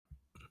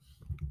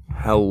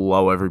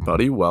Hello,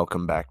 everybody.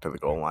 Welcome back to the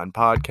Goal Line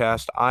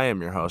Podcast. I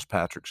am your host,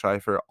 Patrick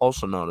Seifer,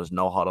 also known as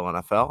No Huddle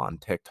NFL on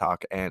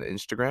TikTok and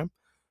Instagram.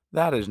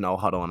 That is No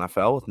Huddle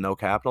NFL with no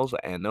capitals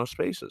and no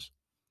spaces.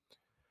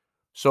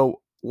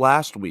 So,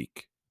 last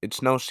week,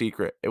 it's no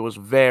secret, it was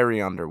very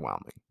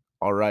underwhelming.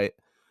 All right.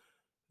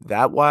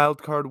 That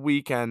wild card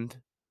weekend,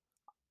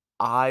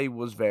 I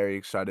was very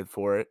excited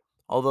for it.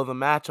 Although the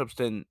matchups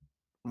didn't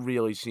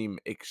really seem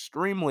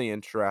extremely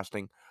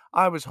interesting,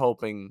 I was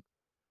hoping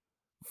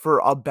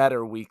for a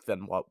better week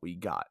than what we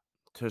got,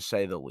 to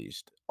say the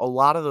least. A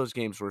lot of those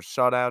games were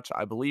shutouts.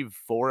 I believe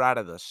 4 out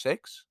of the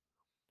 6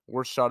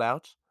 were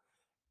shutouts,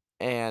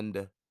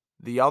 and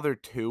the other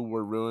 2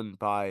 were ruined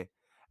by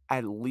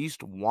at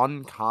least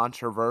one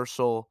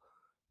controversial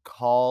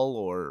call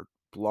or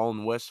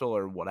blown whistle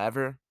or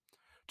whatever.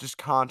 Just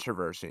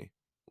controversy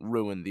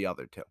ruined the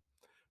other 2.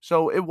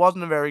 So it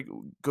wasn't a very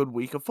good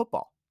week of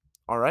football.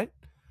 All right?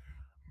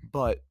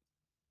 But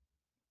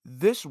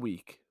this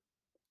week,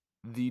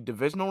 the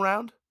divisional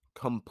round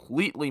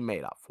completely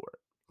made up for it.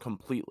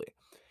 Completely.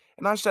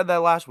 And I said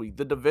that last week.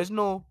 The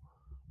divisional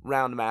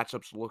round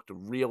matchups looked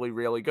really,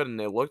 really good, and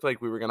it looked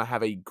like we were going to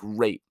have a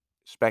great,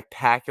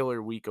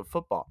 spectacular week of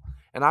football.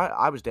 And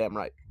I was damn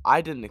right. I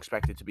didn't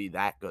expect it to be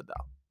that good,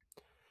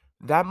 though.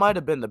 That might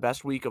have been the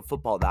best week of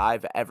football that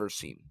I've ever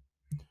seen.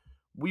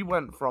 We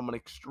went from an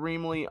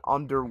extremely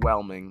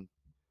underwhelming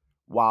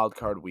wild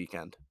card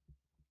weekend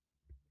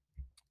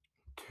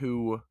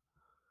to,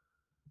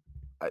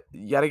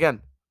 yet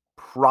again,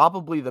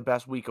 probably the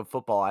best week of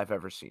football I've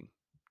ever seen.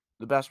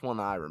 The best one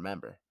I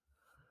remember.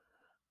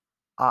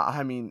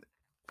 I mean,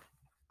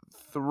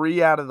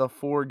 3 out of the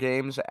 4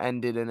 games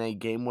ended in a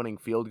game-winning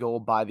field goal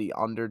by the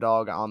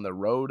underdog on the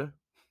road.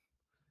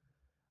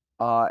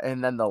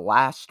 And then the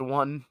last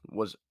one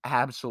was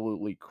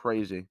absolutely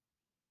crazy.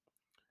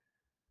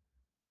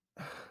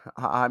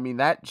 I mean,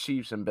 that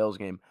Chiefs and Bills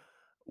game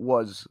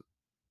was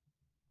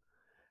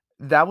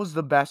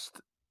the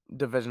best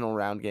divisional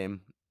round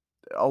game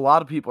a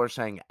lot of people are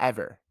saying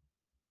ever.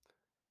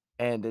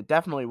 And it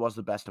definitely was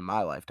the best in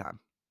my lifetime.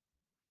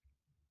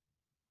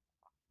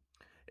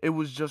 It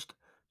was just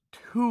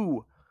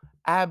 2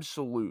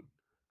 absolute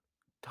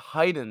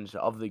titans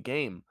of the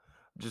game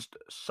just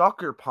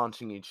sucker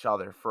punching each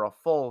other for a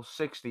full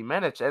 60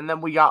 minutes, and then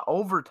we got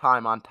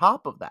overtime on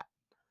top of that.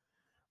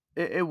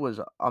 It was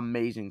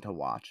amazing to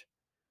watch.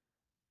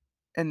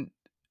 And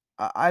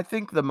I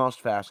think the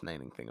most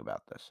fascinating thing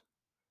about this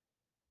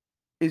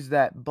is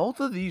that both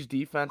of these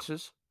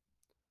defenses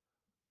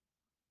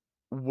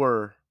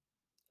were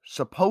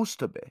supposed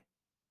to be.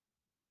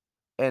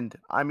 And,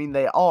 I mean,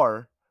 they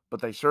are,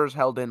 but they sure as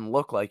hell didn't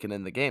look like it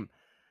in the game.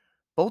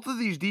 Both of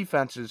these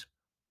defenses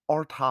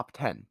are top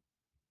 10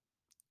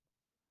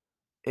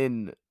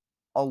 in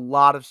a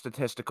lot of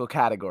statistical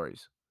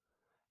categories.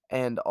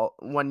 And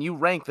when you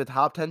rank the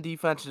top 10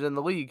 defenses in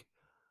the league,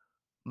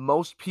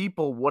 most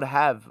people would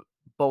have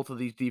both of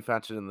these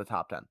defenses in the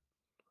top 10.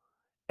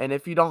 And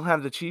if you don't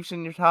have the Chiefs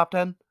in your top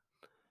 10,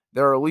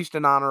 they're at least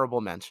an honorable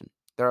mention.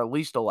 They're at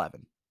least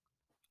 11,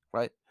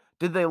 right?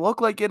 Did they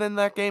look like it in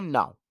that game?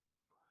 No.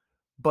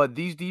 But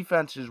these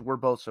defenses were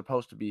both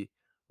supposed to be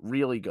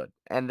really good.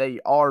 And they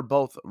are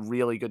both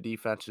really good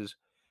defenses.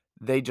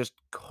 They just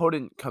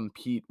couldn't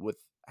compete with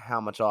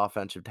how much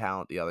offensive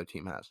talent the other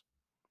team has.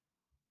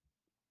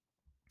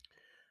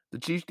 The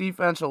Chiefs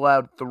defense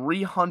allowed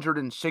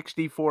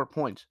 364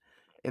 points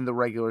in the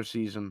regular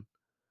season,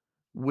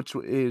 which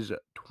is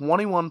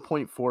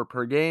 21.4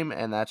 per game,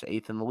 and that's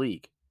 8th in the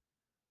league.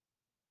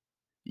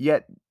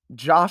 Yet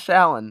Josh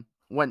Allen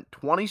went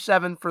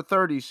 27 for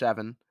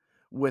 37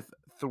 with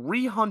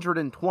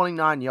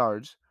 329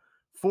 yards,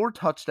 4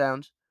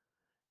 touchdowns,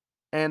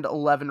 and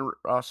 11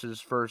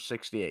 rushes for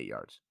 68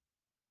 yards.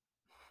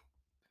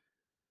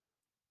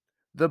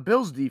 The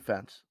Bills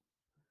defense,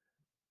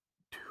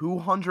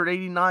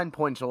 289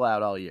 points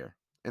allowed all year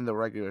in the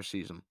regular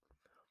season.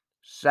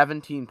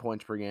 17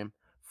 points per game,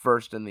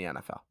 first in the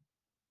NFL.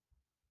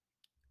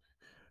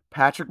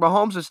 Patrick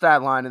Mahomes'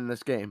 stat line in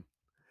this game,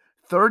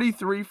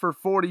 33 for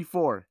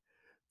 44,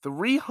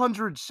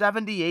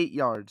 378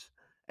 yards,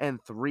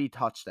 and 3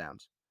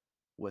 touchdowns,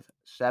 with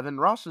 7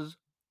 rushes,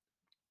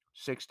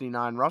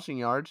 69 rushing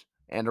yards,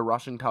 and a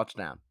rushing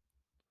touchdown.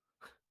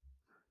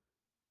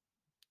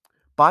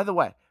 By the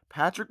way,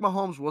 Patrick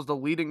Mahomes was the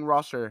leading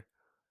rusher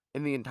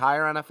in the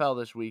entire NFL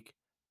this week.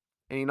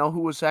 And you know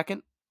who was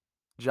second?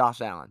 Josh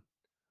Allen.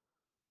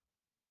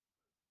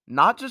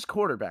 Not just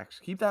quarterbacks.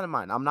 Keep that in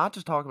mind. I'm not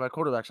just talking about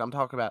quarterbacks. I'm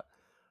talking about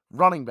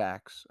running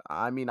backs.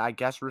 I mean, I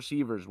guess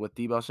receivers with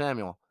Deebo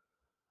Samuel.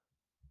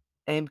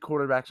 And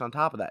quarterbacks on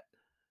top of that.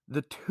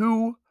 The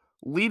 2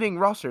 leading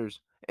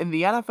rushers in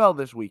the NFL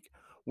this week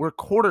were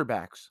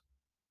quarterbacks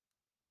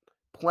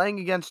playing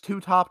against 2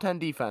 top 10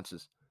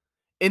 defenses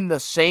in the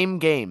same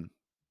game.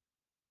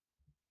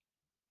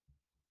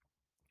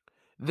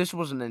 This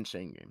was an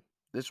insane game.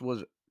 This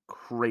was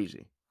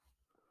crazy.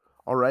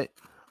 All right?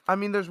 I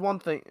mean, there's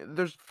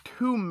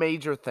 2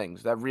 major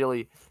things that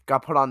really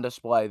got put on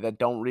display that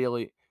don't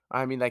really,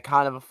 I mean, they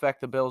kind of affect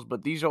the Bills,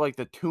 but these are like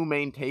the 2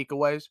 main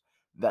takeaways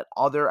that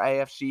other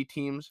AFC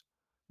teams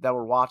that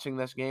were watching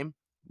this game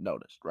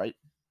noticed, right?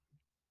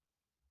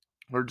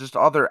 Or just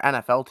other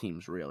NFL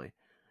teams, really.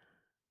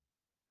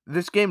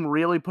 This game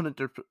really put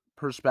into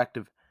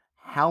perspective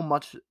how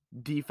much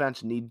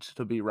defense needs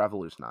to be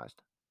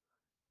revolutionized.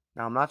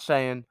 Now, I'm not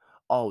saying,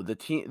 oh,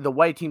 the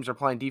way teams are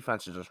playing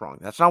defense is just wrong.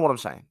 That's not what I'm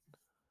saying.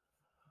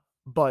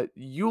 But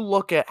you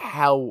look at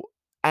how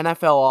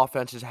NFL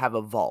offenses have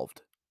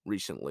evolved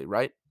recently,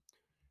 right?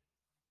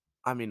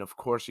 I mean, of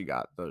course, you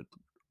got the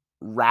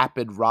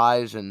rapid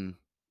rise in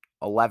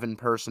 11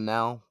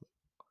 personnel,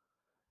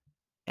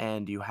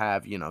 and you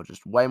have,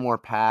 just way more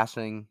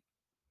passing.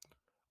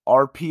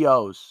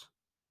 RPOs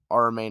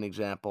are a main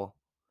example.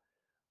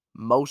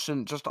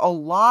 Motion, just a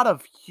lot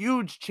of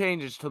huge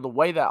changes to the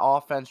way that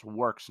offense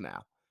works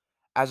now,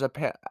 as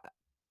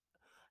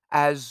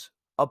as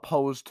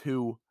opposed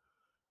to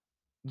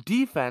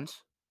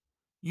defense.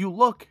 You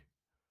look,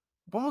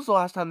 when was the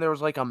last time there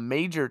was like a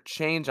major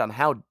change on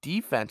how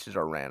defenses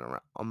are ran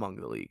among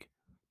the league?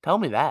 Tell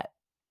me that,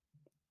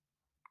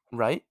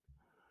 right?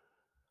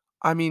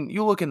 I mean,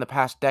 you look in the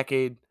past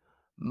decade,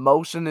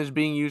 motion is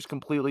being used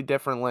completely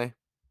differently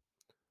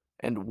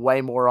and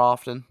way more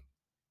often.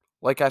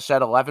 Like I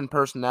said, 11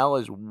 personnel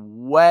is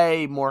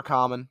way more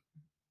common.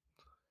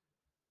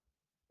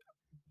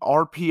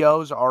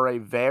 RPOs are a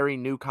very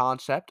new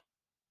concept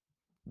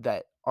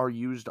that are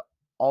used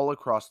all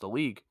across the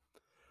league,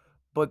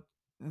 but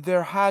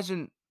there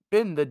hasn't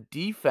been the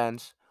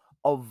defense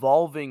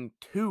evolving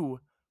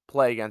to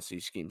play against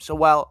these schemes. So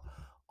while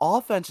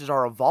offenses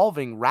are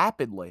evolving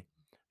rapidly,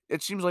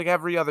 it seems like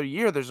every other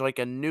year there's like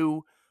a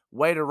new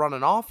way to run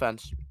an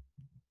offense.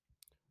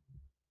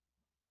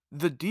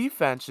 The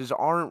defenses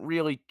aren't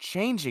really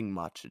changing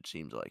much, it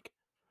seems like.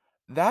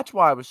 That's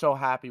why I was so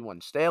happy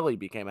when Staley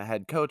became a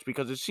head coach,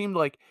 because it seemed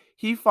like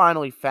he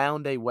finally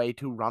found a way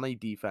to run a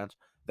defense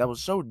that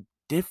was so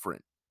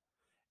different.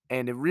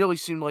 And it really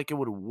seemed like it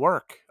would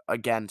work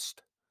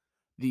against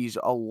these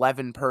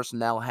 11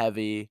 personnel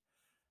heavy,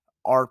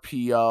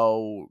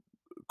 RPO,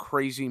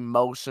 crazy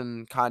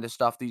motion kind of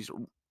stuff, these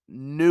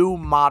new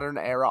modern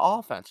era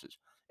offenses.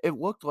 It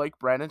looked like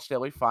Brandon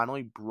Staley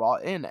finally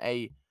brought in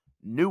a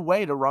new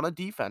way to run a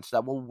defense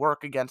that will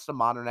work against the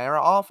modern era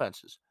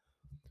offenses.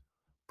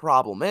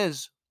 Problem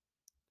is,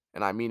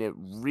 and I mean it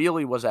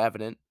really was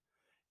evident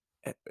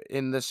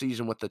in this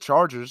season with the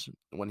Chargers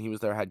when he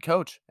was their head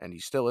coach, and he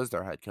still is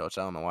their head coach.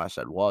 I don't know why I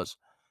said was.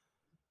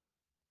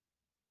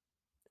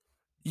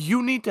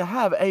 You need to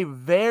have a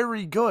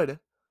very good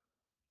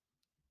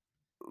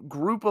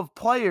group of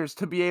players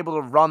to be able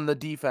to run the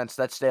defense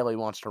that Staley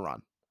wants to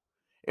run.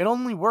 It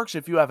only works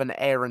if you have an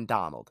Aaron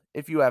Donald,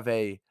 if you have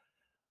a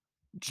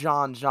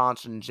John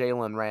Johnson,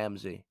 Jalen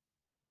Ramsey.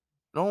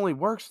 It only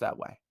works that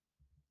way.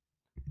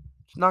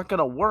 It's not going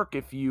to work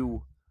if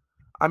you...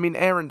 I mean,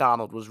 Aaron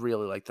Donald was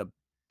really like the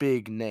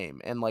big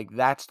name, and like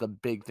that's the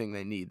big thing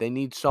they need. They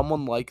need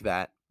someone like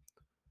that,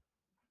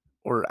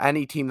 or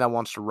any team that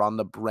wants to run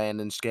the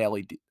Brandon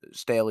Staley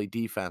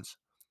defense.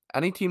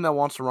 Any team that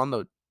wants to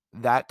run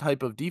that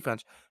type of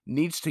defense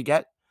needs to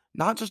get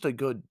not just a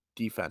good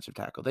defensive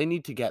tackle. They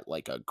need to get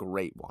like a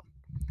great one.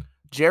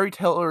 Jerry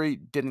Tillery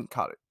didn't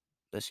cut it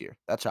this year.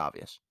 That's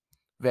obvious.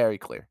 Very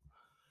clear.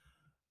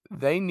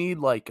 They need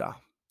like a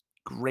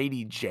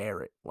Grady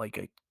Jarrett, like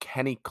a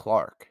Kenny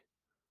Clark,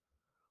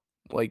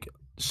 like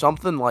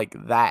something like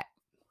that.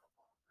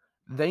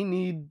 They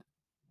need,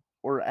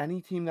 or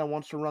any team that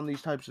wants to run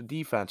these types of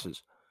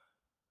defenses,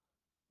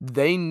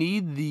 they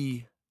need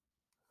the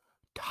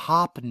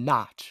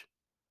top-notch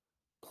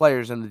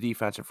players in the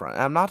defensive front.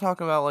 And I'm not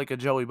talking about like a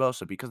Joey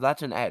Bosa, because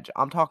that's an edge.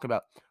 I'm talking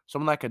about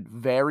someone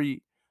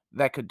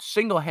that could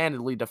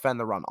single-handedly defend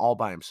the run all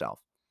by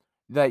himself.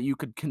 That you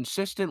could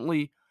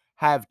consistently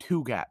have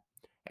two gap.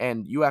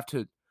 And you have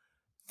to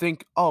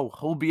think, oh,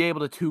 he'll be able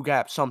to two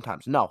gap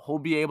sometimes. No, he'll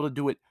be able to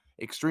do it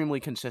extremely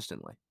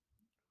consistently.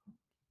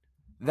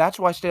 That's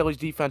why Staley's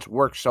defense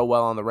works so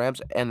well on the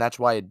Rams, and that's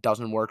why it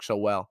doesn't work so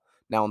well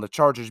now on the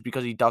Chargers,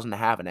 because he doesn't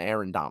have an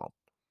Aaron Donald.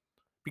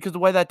 Because the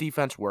way that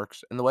defense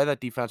works, and the way that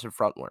defensive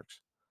front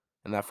works,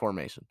 and that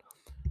formation,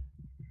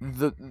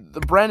 the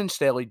Brandon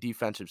Staley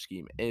defensive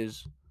scheme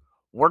is,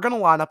 we're going to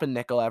line up in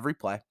nickel every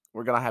play.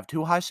 We're going to have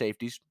two high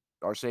safeties.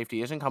 Our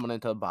safety isn't coming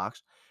into the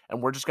box,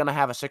 and we're just going to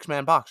have a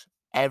six-man box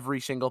every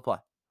single play,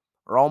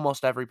 or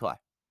almost every play.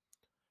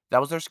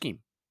 That was their scheme.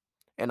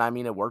 And I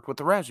mean, it worked with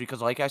the Rams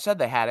because, like I said,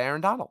 they had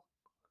Aaron Donald.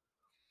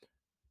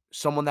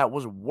 Someone that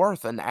was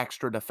worth an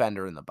extra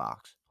defender in the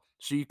box.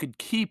 So you could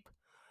keep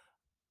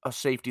a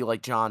safety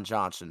like John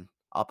Johnson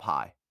up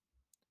high,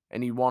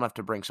 and you won't have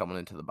to bring someone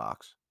into the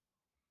box.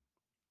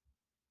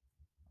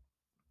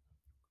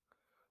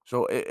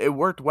 So it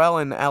worked well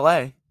in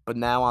LA, but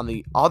now on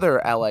the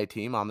other LA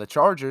team, on the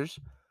Chargers,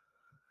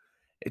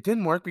 it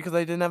didn't work because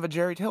they didn't have a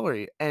Jerry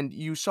Tillery. And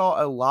you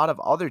saw a lot of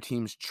other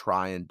teams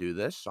try and do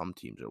this. Some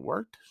teams it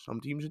worked,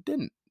 some teams it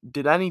didn't.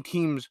 Did any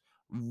teams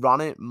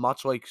run it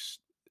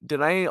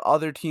did any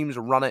other teams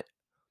run it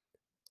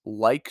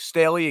like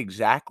Staley,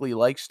 exactly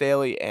like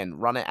Staley,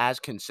 and run it as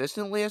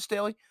consistently as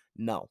Staley?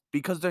 No,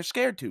 because they're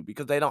scared to,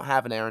 because they don't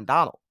have an Aaron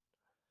Donald.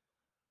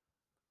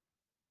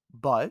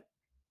 But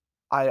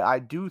I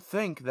do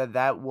think that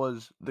that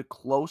was the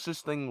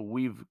closest thing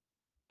we've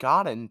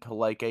gotten to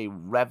like a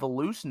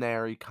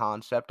revolutionary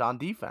concept on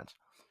defense.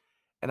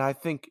 And I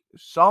think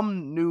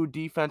some new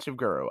defensive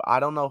guru, I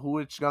don't know who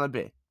it's going to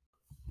be.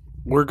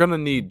 We're going to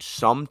need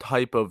some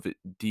type of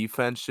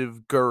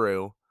defensive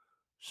guru,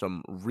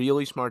 some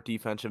really smart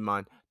defensive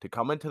mind to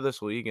come into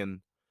this league and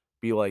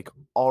be like,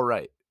 all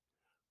right,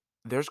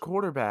 there's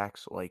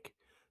quarterbacks like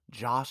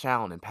Josh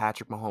Allen and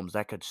Patrick Mahomes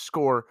that could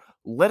score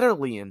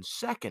literally in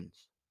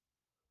seconds.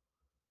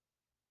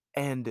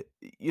 And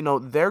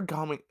they're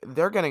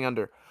getting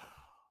under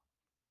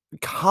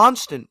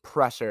constant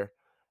pressure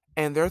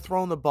and they're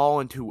throwing the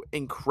ball into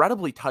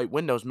incredibly tight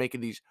windows,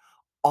 making these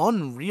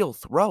unreal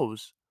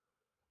throws.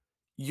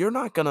 You're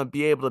not going to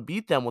be able to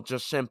beat them with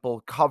just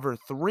simple cover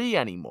 3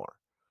 anymore.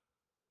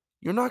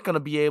 You're not going to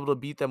be able to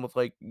beat them with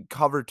like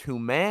cover 2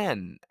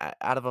 man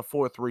out of a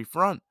 4-3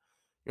 front.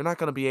 You're not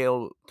going to be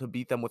able to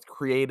beat them with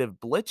creative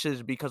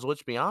blitzes because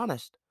let's be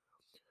honest,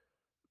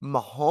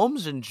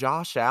 Mahomes and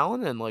Josh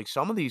Allen and like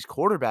some of these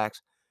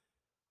quarterbacks,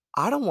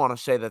 I don't want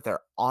to say that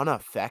they're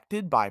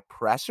unaffected by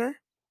pressure,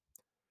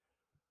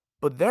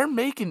 but they're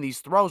making these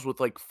throws with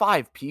like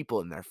 5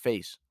 people in their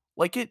face.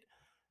 Like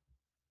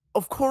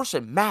of course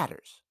it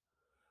matters,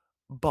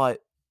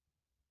 but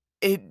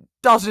it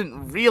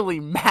doesn't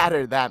really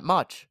matter that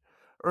much,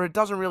 or it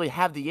doesn't really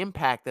have the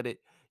impact that it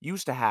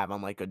used to have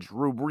on like a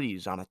Drew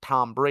Brees, on a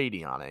Tom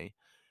Brady, on a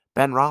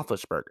Ben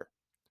Roethlisberger,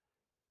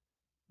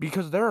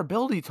 because their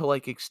ability to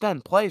like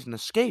extend plays and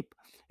escape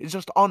is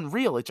just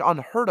unreal. It's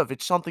unheard of.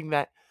 It's something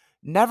that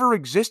never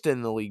existed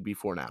in the league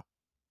before now.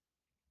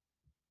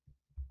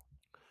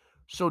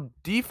 So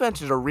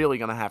defenses are really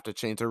going to have to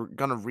change. They're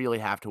going to really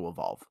have to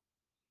evolve.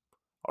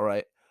 All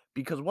right,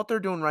 because what they're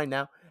doing right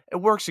now, it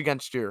works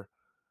against your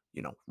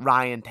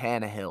Ryan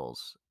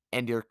Tannehills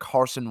and your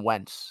Carson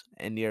Wentz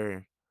and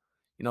your,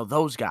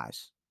 those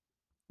guys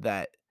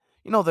that,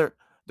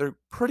 they're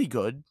pretty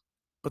good,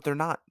 but they're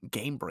not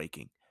game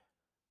breaking.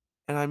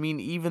 And I mean,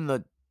 even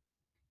the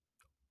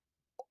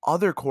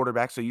other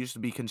quarterbacks that used to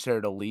be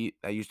considered elite,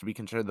 that used to be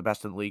considered the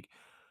best in the league,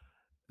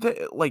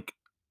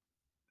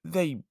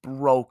 they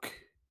broke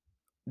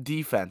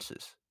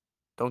defenses.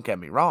 Don't get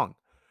me wrong,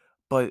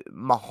 but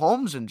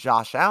Mahomes and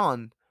Josh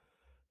Allen,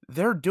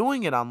 they're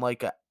doing it on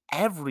like a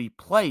every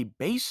play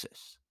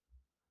basis.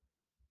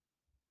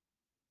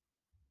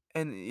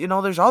 And,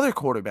 there's other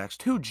quarterbacks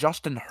too.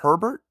 Justin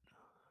Herbert,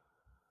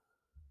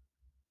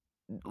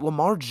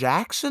 Lamar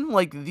Jackson.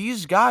 Like,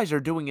 these guys are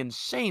doing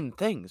insane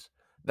things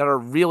that are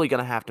really going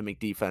to have to make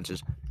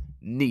defenses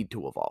need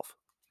to evolve.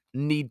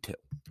 Need to.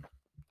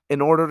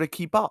 In order to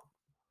keep up.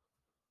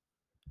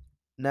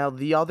 Now,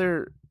 the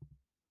other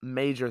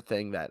major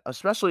thing that,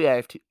 especially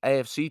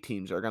AFC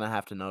teams, are going to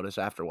have to notice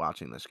after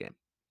watching this game.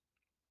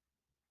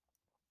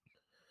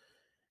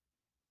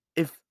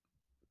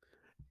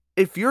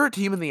 If you're a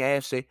team in the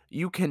AFC,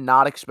 you could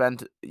not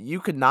expect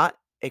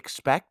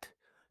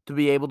to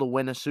be able to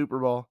win a Super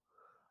Bowl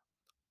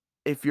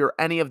if you're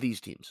any of these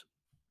teams.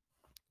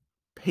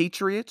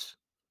 Patriots,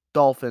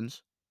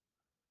 Dolphins,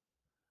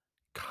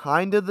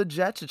 kind of the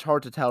Jets, it's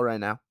hard to tell right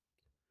now.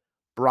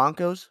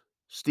 Broncos,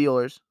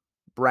 Steelers,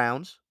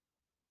 Browns,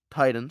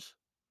 Titans,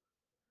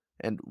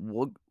 and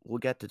we'll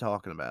get to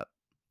talking about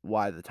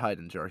why the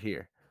Titans are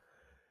here.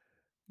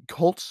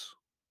 Colts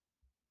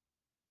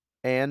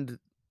and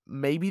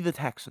maybe the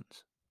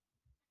Texans.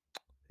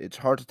 It's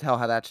hard to tell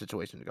how that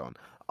situation is going.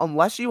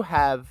 Unless you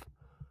have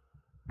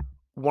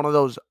one of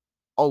those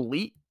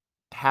elite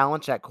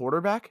talents at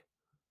quarterback,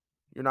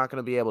 you're not going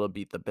to be able to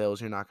beat the Bills.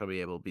 You're not going to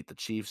be able to beat the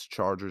Chiefs,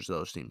 Chargers,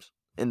 those teams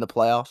in the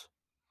playoffs.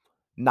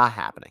 Not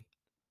happening.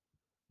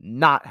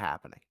 Not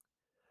happening.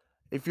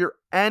 If you're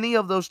any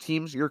of those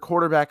teams, your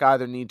quarterback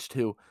either needs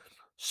to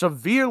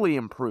severely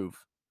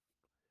improve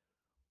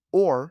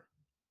or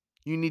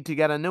you need to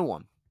get a new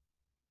one.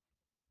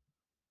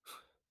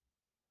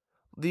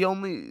 The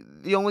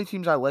only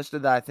teams I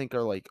listed that I think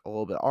are like a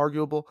little bit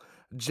arguable,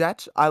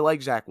 Jets, I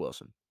like Zach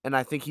Wilson. And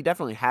I think he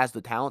definitely has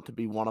the talent to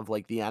be one of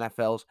like the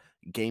NFL's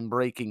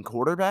game-breaking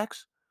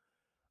quarterbacks.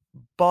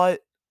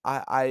 But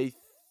I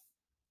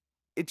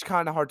it's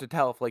kind of hard to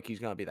tell if like he's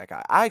going to be that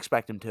guy. I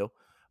expect him to,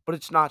 but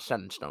it's not set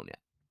in stone yet.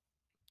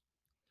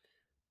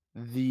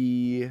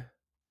 The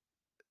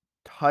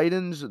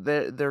Titans,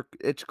 they're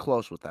it's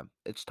close with them.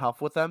 It's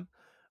tough with them,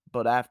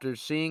 but after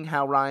seeing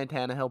how Ryan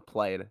Tannehill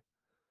played,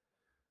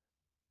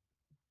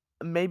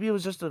 maybe it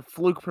was just a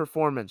fluke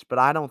performance, but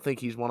I don't think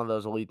he's one of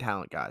those elite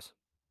talent guys.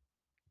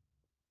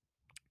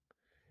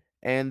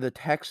 And the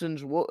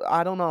Texans, well,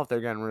 I don't know if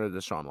they're getting rid of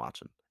Deshaun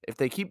Watson. If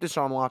they keep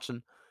Deshaun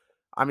Watson,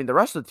 I mean, the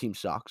rest of the team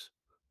sucks,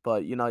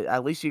 but,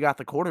 at least you got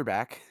the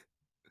quarterback.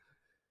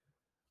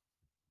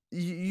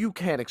 You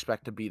can't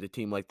expect to beat a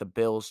team like the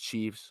Bills,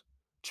 Chiefs,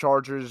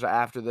 Chargers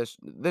after this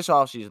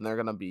offseason. They're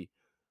going to be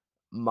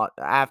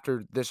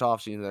after this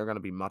offseason, they're going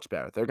to be much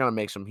better. They're going to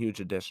make some huge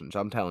additions.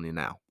 I'm telling you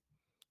now.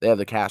 They have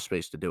the cap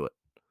space to do it.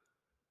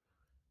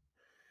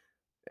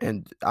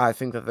 And I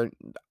think that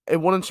it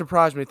wouldn't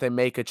surprise me if they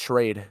make a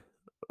trade,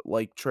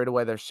 like trade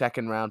away their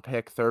second round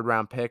pick, third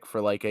round pick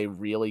for like a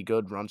really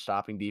good run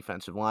stopping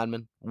defensive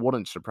lineman.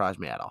 Wouldn't surprise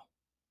me at all.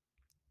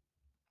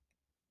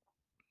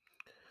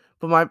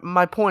 But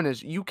my point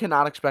is, you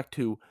cannot expect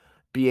to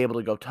be able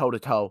to go toe to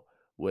toe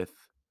with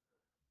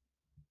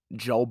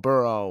Joe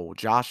Burrow,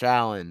 Josh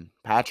Allen,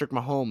 Patrick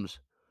Mahomes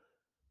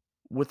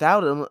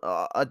without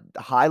a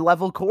high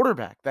level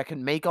quarterback that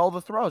can make all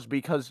the throws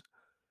because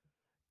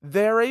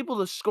they're able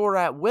to score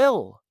at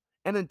will.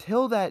 And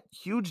until that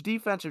huge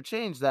defensive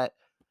change that,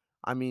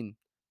 I mean,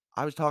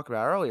 I was talking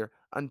about earlier,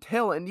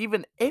 until and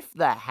even if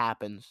that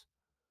happens,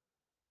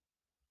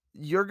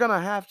 you're going to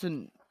have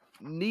to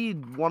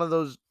need one of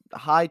those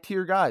high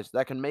tier guys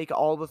that can make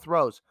all the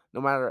throws,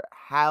 no matter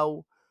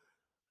how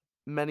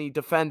many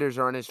defenders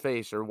are in his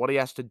face or what he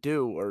has to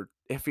do, or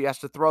if he has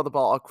to throw the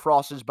ball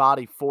across his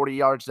body 40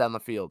 yards down the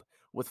field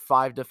with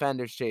 5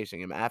 defenders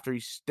chasing him after he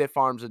stiff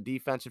arms a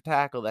defensive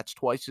tackle that's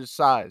twice his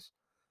size.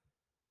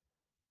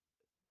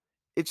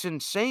 It's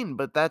insane,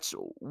 but that's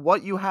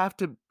what you have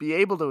to be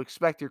able to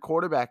expect your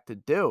quarterback to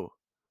do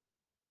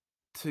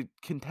to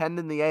contend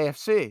in the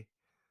AFC,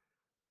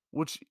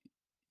 which,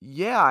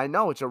 yeah, I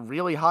know it's a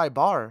really high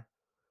bar,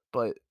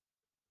 but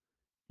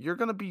you're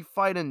going to be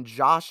fighting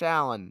Josh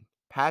Allen,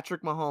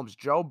 Patrick Mahomes,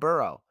 Joe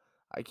Burrow.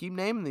 I keep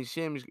naming these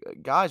same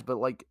guys, but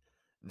like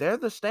they're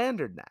the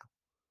standard now.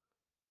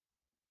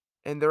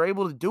 And they're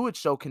able to do it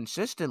so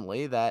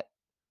consistently that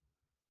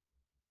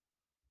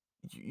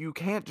you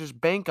can't just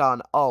bank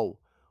on, oh,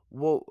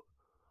 we'll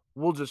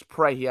we'll just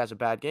pray he has a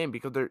bad game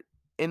because they're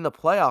in the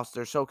playoffs,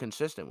 they're so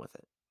consistent with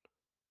it.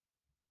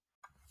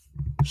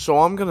 So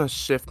I'm gonna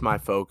shift my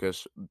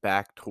focus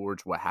back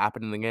towards what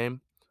happened in the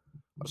game,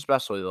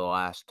 especially the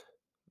last,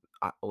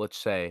 let's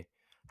say,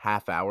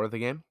 half hour of the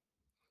game,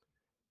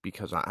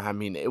 because I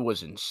mean it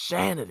was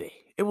insanity.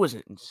 It was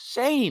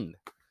insane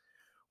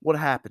what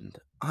happened.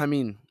 I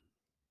mean,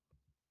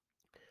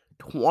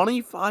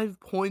 25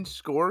 points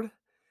scored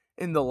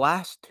in the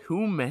last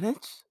 2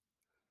 minutes.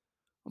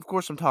 Of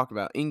course, I'm talking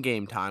about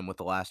in-game time with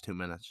the last 2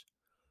 minutes,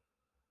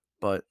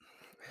 but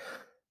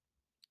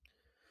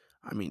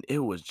I mean it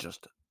was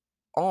just,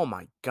 oh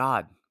my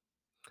god.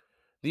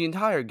 The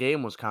entire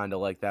game was kind of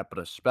like that, but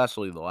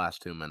especially the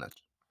last 2 minutes.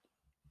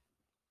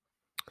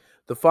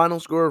 The final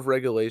score of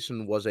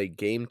regulation was a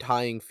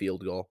game-tying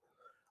field goal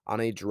on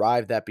a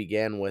drive that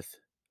began with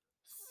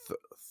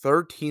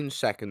 13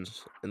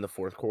 seconds in the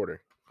fourth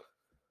quarter.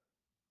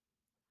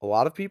 A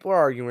lot of people are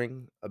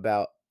arguing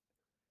about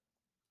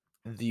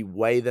the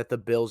way that the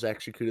Bills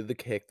executed the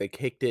kick. They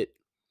kicked it,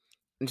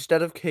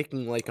 instead of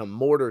kicking like a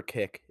mortar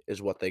kick,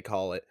 is what they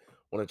call it,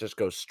 when it just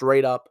goes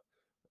straight up,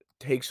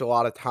 takes a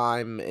lot of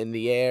time in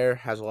the air,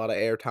 has a lot of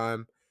air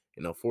time,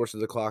 forces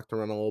the clock to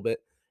run a little bit,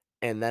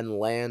 and then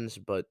lands,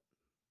 but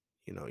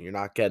you're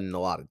not getting a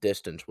lot of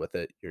distance with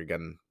it. You're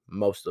getting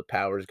most of the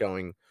powers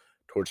going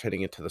towards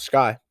hitting it to the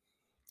sky.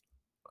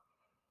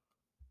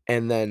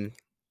 And then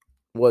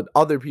what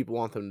other people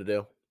want them to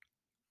do,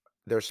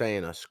 they're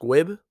saying a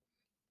squib.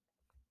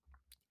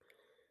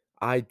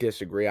 I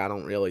disagree. I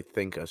don't really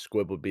think a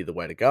squib would be the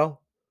way to go.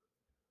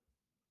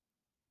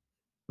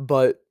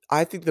 But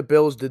I think the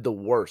Bills did the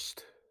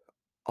worst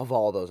of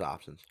all those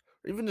options.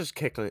 Or even just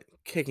kicking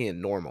it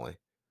normally.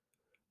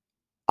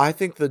 I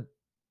think the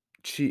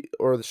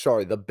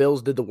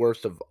Bills did the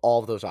worst of all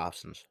of those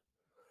options.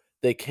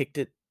 They kicked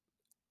it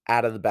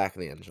out of the back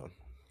of the end zone.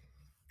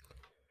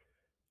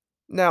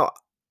 Now,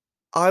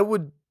 I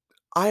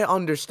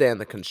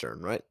understand the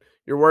concern, right?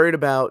 You're worried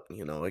about,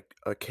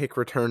 a kick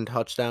return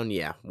touchdown.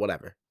 Yeah,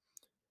 whatever.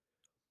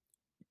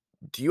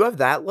 Do you have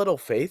that little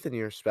faith in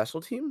your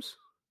special teams?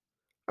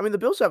 I mean, the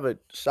Bills have a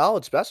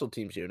solid special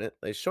teams unit.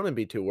 They shouldn't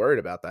be too worried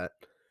about that.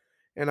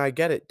 And I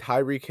get it.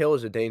 Tyreek Hill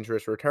is a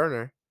dangerous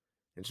returner,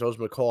 and so is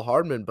McCole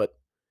Hardman, but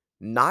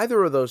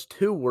neither of those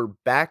two were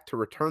back to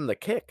return the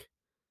kick.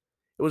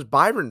 It was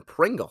Byron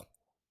Pringle,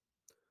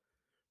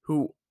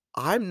 who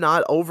I'm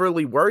not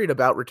overly worried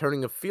about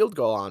returning a field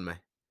goal on me.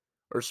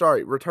 Or,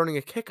 sorry, returning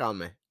a kick on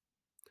me.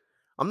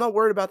 I'm not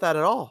worried about that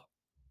at all.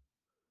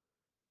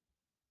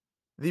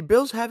 The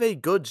Bills have a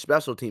good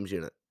special teams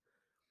unit.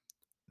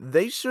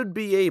 They should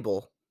be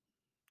able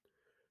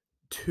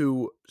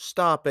to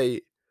stop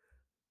a.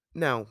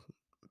 Now,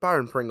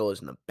 Byron Pringle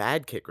isn't a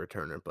bad kick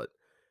returner, but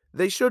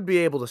they should be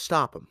able to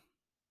stop him.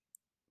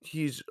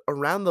 He's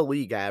around the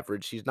league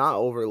average. He's not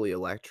overly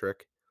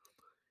electric.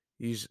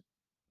 He's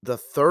the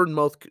third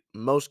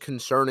most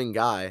concerning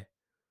guy.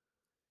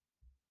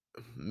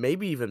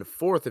 Maybe even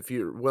fourth if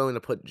you're willing to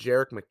put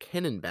Jerick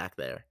McKinnon back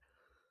there.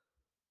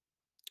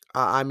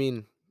 I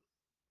mean,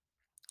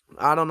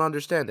 I don't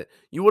understand it.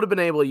 You would have been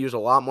able to use a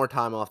lot more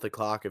time off the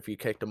clock if you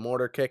kicked a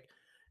mortar kick.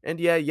 And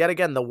yeah, yet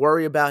again, the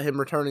worry about him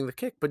returning the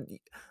kick. But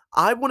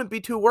I wouldn't be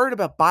too worried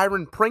about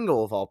Byron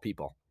Pringle, of all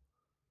people.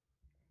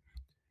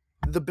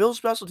 The Bills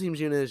special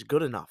teams unit is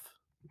good enough.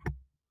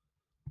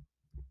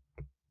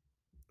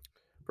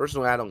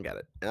 Personally, I don't get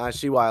it. And I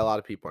see why a lot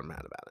of people are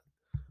mad about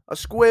it. A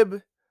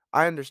squib,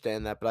 I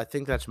understand that, but I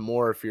think that's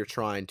more if you're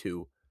trying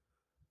to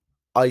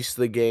ice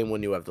the game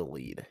when you have the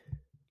lead.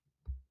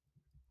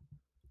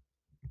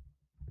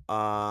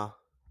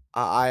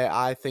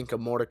 I think a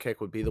mortar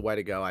kick would be the way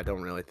to go. I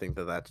don't really think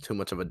that that's too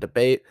much of a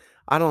debate.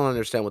 I don't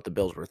understand what the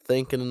Bills were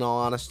thinking, in all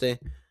honesty.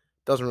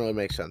 Doesn't really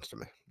make sense to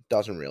me.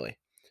 Doesn't really.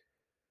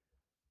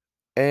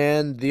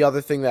 And the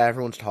other thing that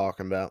everyone's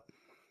talking about,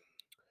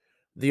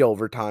 the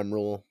overtime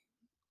rule.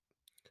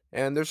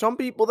 And there's some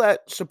people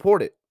that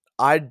support it.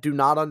 I do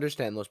not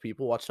understand those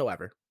people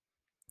whatsoever.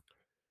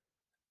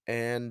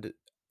 And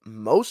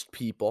most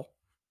people,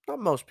 not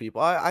most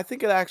people, I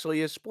think it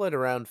actually is split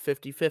around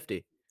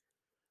 50-50.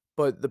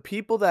 But the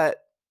people that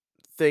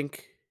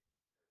think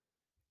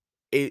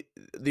it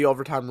the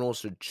overtime rules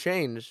should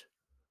change,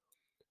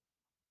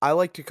 I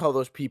like to call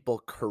those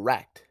people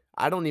correct.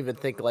 I don't even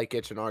think like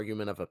it's an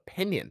argument of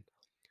opinion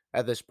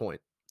at this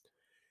point.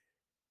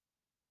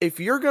 If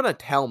you're going to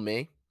tell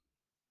me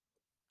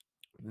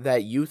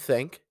that you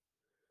think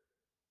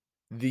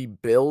the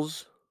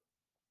Bills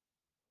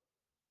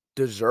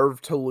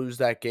deserve to lose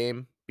that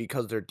game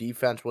because their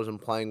defense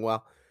wasn't playing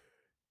well,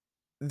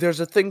 there's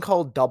a thing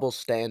called double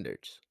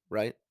standards,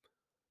 right?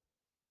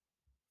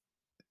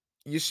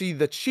 You see,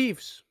 the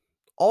Chiefs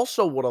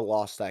also would have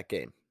lost that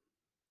game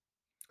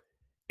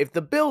if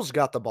the Bills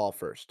got the ball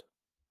first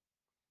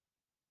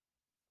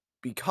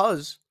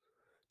because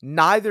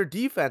neither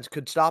defense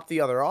could stop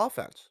the other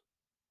offense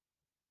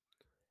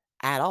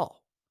at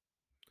all.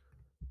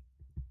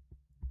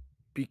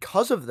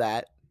 Because of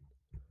that,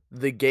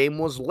 the game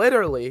was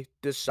literally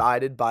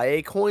decided by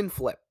a coin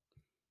flip.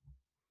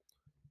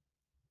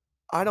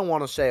 I don't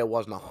want to say it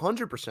wasn't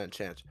 100%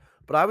 chance,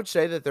 but I would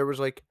say that there was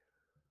like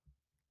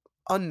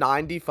a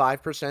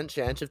 95%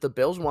 chance if the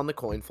Bills won the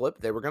coin flip,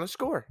 they were going to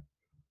score.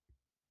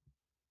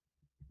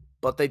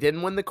 But they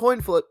didn't win the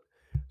coin flip,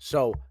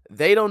 so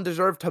they don't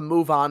deserve to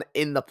move on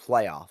in the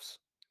playoffs.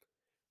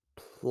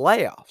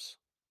 Playoffs.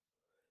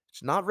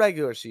 It's not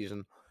regular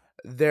season.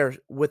 They're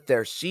with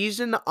their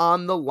season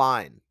on the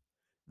line.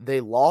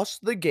 They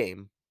lost the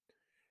game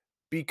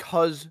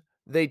because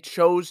they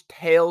chose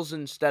tails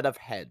instead of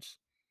heads.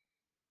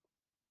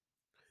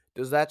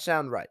 Does that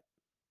sound right?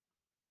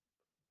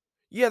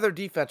 Yeah, their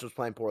defense was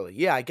playing poorly.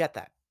 Yeah, I get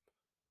that.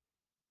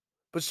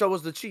 But so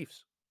was the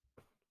Chiefs.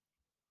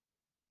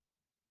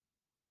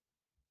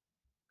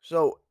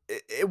 So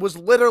it was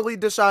literally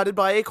decided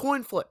by a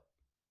coin flip.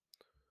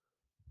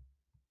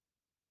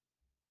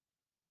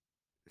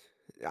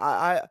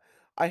 I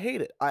I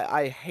hate it.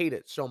 I hate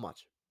it so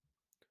much.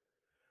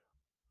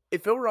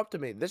 If it were up to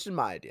me, this is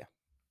my idea.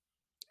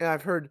 And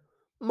I've heard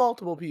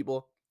multiple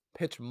people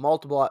pitch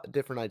multiple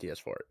different ideas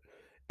for it.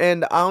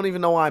 And I don't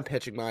even know why I'm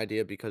pitching my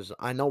idea because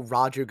I know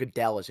Roger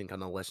Goodell isn't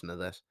going to listen to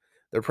this.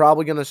 They're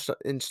probably going to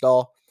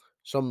install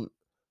some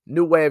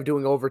new way of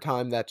doing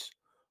overtime that's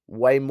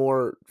way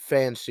more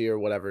fancy or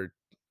whatever.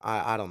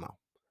 I don't know.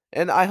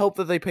 And I hope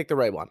that they pick the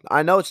right one.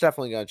 I know it's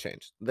definitely going to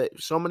change.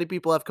 So many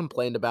people have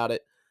complained about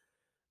it.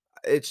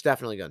 It's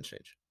definitely going to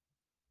change.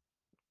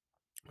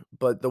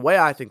 But the way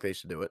I think they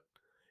should do it,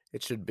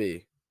 it should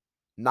be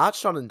not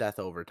sudden death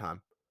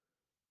overtime.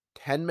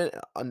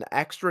 an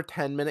extra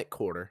 10-minute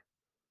quarter.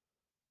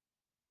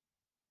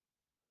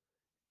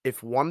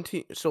 If one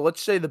team, so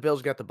let's say the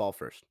Bills get the ball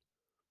first.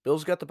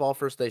 Bills get the ball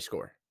first, they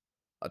score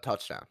a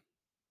touchdown.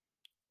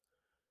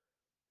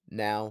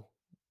 Now,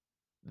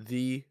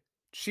 the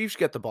Chiefs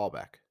get the ball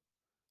back.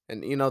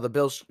 And the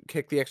Bills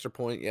kick the extra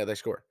point, yeah, they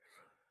score.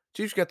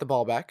 Chiefs get the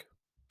ball back.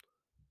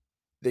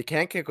 They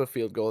can't kick a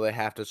field goal, they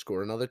have to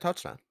score another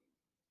touchdown.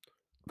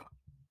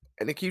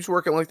 And it keeps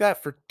working like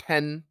that for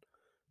 10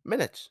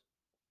 minutes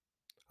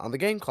on the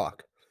game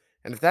clock.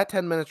 And if that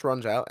 10 minutes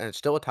runs out and it's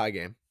still a tie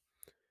game,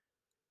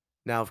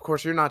 now, of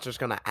course, you're not just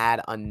going to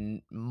add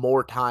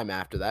more time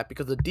after that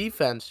because the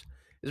defense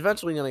is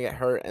eventually going to get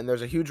hurt and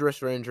there's a huge risk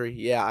for injury.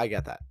 Yeah, I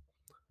get that.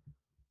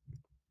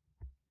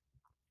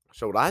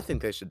 So what I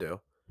think they should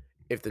do,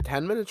 if the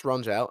 10 minutes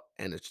runs out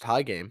and it's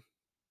tie game,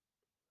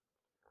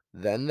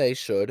 then they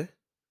should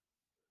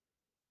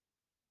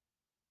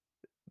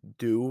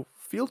do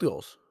field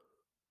goals.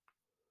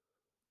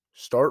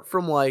 Start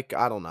from like,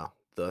 I don't know,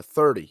 the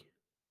 30.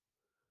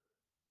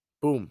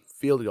 Boom,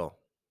 field goal.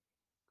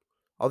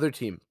 Other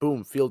team,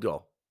 boom, field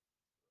goal.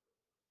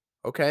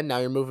 Okay, now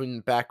you're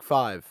moving back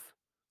 5.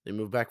 They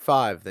move back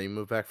 5. They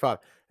move back 5.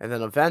 And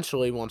then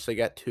eventually, once they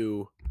get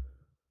to,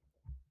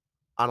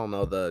 I don't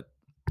know, the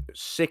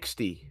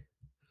 60.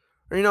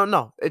 Or,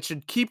 no, it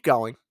should keep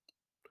going.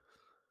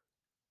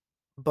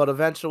 But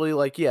eventually,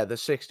 the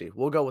 60.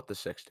 We'll go with the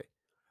 60.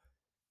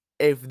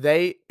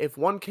 If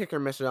one kicker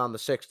misses on the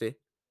 60,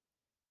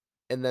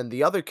 and then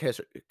the other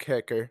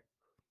kicker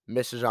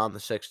misses on the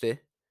 60,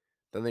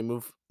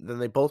 then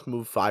they both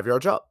move 5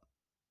 yards up.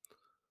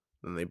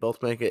 Then they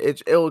both make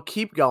it. It'll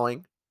keep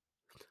going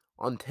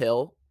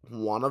until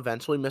one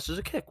eventually misses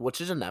a kick, which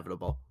is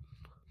inevitable.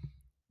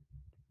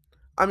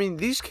 I mean,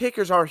 these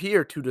kickers are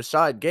here to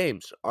decide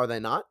games, are they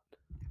not?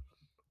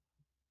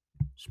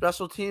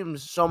 Special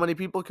teams, so many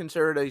people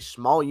consider it a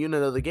small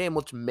unit of the game.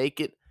 Let's make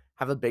it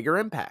have a bigger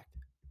impact.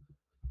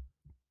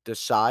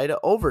 Decide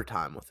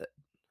overtime with it.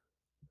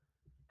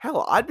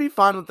 Hell, I'd be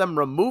fine with them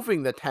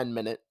removing the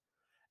 10-minute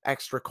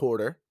extra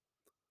quarter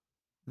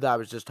that I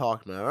was just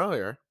talking about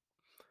earlier,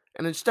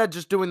 and instead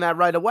just doing that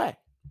right away.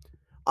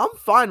 I'm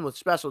fine with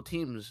special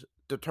teams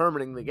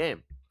determining the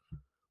game.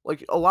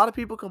 Like, a lot of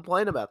people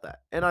complain about that,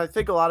 and I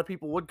think a lot of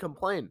people would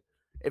complain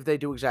if they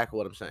do exactly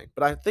what I'm saying.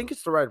 But I think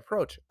it's the right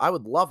approach. I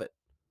would love it.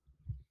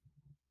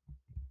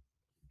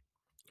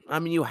 I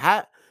mean,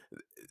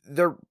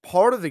 they're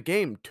part of the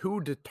game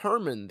to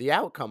determine the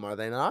outcome, are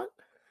they not?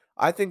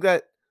 I think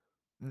that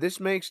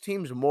this makes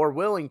teams more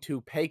willing to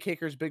pay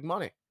kickers big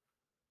money.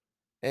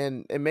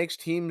 And it makes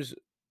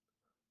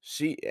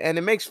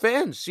it makes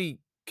fans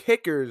see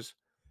kickers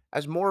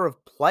as more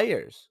of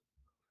players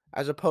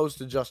as opposed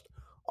to just,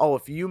 oh,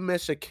 if you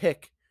miss a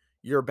kick,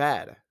 you're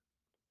bad.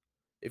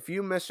 If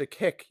you miss a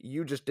kick,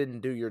 you just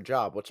didn't do your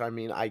job, which I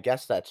mean, I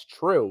guess that's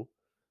true.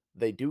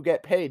 They do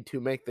get paid to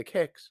make the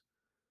kicks.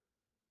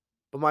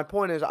 But my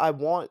point is I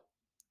want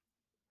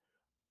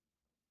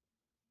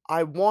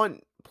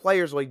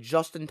players like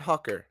Justin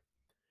Tucker,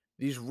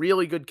 these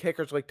really good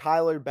kickers like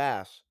Tyler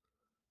Bass,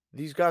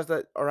 these guys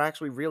that are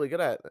actually really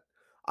good at it.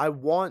 I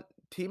want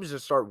teams to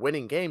start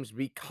winning games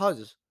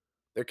because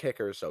their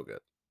kicker is so good.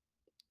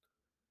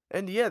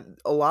 And yeah,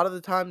 a lot of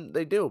the time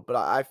they do, but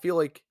I feel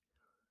like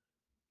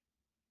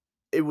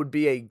it would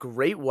be a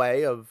great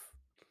way of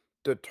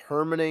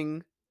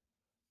determining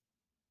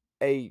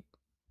a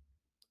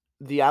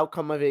the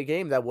outcome of a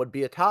game that would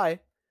be a tie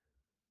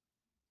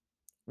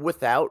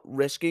without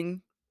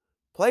risking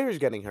players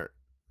getting hurt.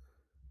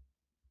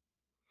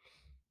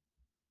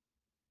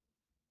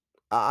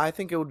 I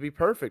think it would be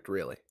perfect,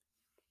 really.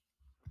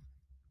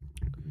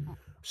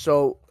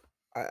 So,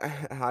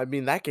 I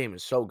mean, that game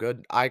is so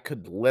good. I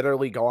could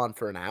literally go on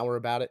for an hour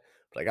about it,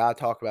 but I gotta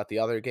talk about the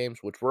other games,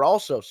 which were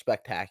also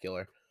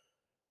spectacular.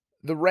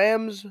 The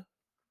Rams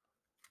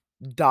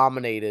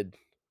dominated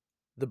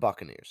the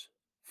Buccaneers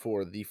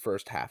for the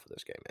first half of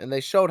this game, and they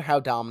showed how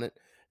dominant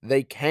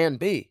they can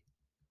be.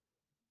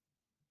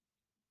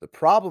 The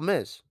problem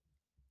is,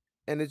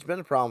 and it's been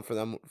a problem for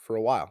them for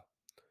a while,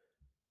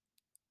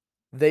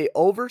 they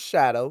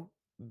overshadow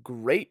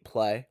great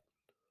play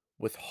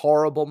with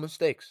horrible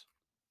mistakes.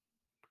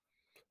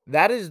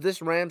 That is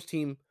this Rams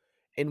team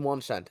in one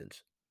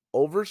sentence.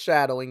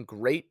 Overshadowing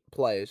great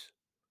plays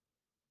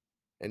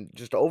and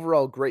just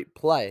overall great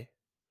play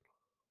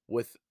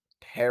with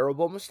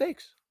terrible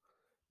mistakes.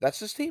 That's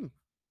this team.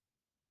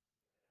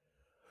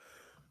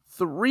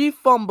 3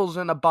 fumbles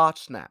and a bot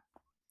snap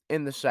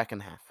in the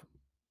second half.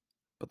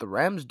 But the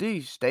Rams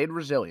D stayed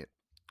resilient.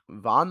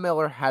 Von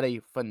Miller had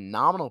a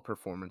phenomenal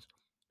performance,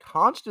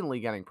 constantly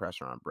getting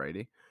pressure on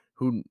Brady,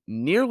 who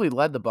nearly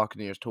led the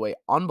Buccaneers to an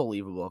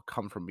unbelievable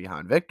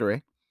come-from-behind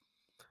victory.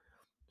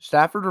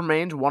 Stafford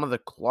remains one of the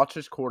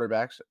clutchest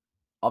quarterbacks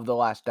of the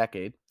last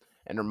decade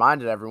and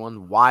reminded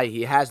everyone why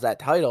he has that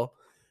title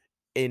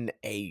in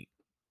a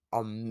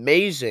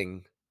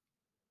amazing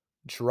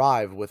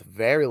drive with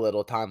very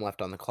little time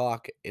left on the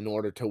clock in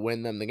order to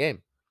win them the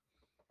game.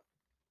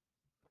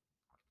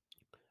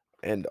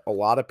 And a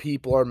lot of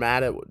people are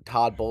mad at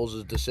Todd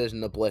Bowles'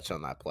 decision to blitz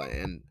on that play,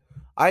 and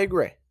I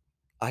agree.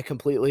 I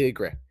completely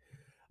agree.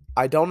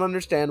 I don't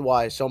understand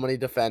why so many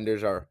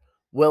defenders are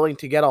willing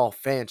to get all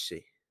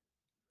fancy,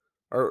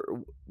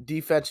 or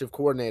defensive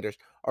coordinators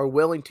are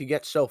willing to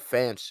get so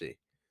fancy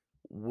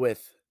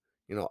with,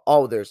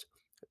 oh, there's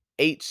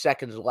 8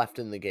 seconds left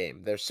in the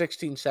game. There's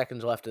 16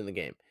 seconds left in the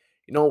game.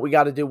 You know what we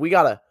got to do? We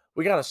got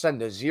to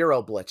send a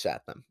zero blitz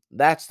at them.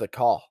 That's the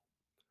call.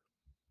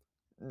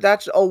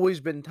 That's always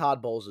been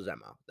Todd Bowles'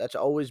 MO. That's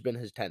always been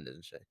his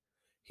tendency.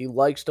 He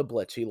likes to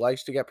blitz. He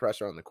likes to get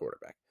pressure on the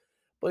quarterback.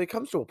 But it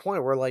comes to a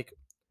point where, like,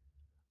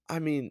 I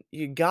mean,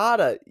 you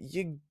gotta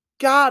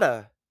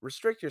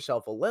restrict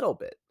yourself a little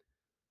bit.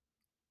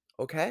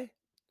 Okay?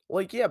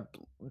 Like, yeah,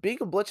 being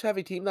a blitz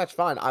heavy team, that's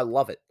fine. I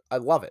love it. I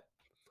love it.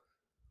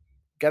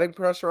 Getting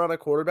pressure on a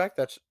quarterback,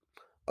 that's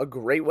a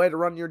great way to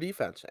run your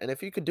defense. And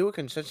if you could do it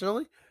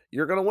consistently,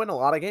 you're going to win a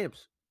lot of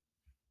games.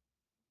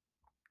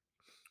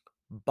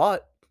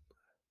 But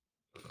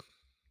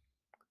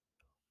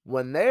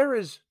when there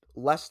is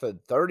less than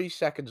 30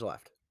 seconds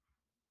left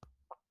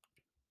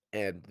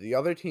and the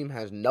other team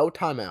has no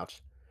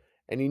timeouts,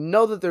 and you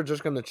know that they're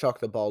just going to chuck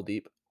the ball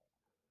deep,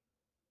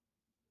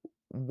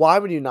 why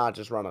would you not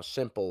just run a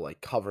simple,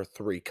 like, cover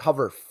 3,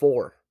 cover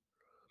 4?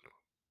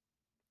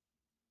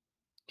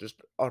 Just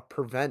a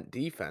prevent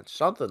defense,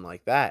 something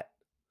like that.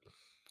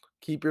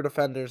 Keep your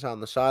defenders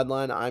on the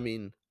sideline. I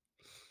mean,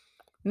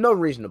 no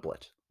reason to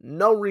blitz.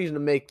 No reason to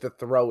make the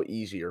throw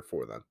easier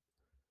for them.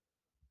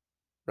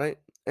 Right?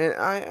 And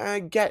I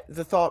get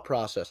the thought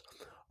process.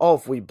 Oh,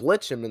 if we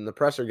blitz him and the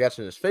pressure gets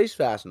in his face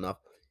fast enough,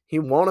 he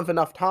won't have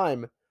enough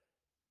time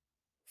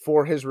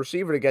for his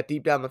receiver to get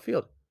deep down the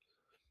field.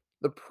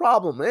 The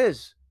problem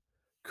is,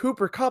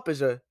 Cooper Kupp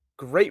is a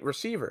great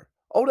receiver.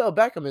 Odell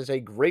Beckham is a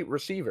great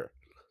receiver.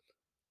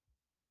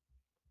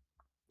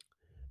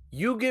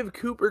 You give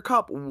Cooper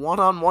Kupp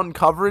one-on-one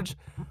coverage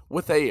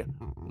with a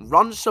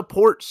run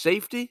support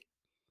safety,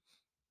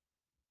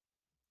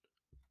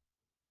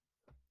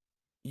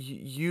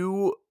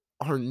 you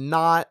are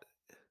not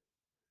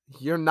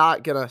you're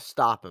not gonna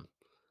stop him.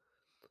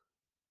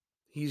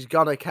 He's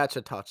gonna catch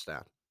a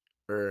touchdown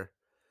or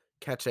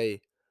catch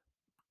a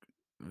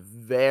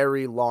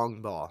very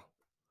long ball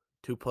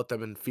to put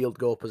them in field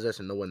goal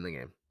position to win the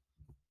game.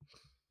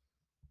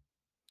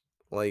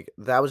 Like,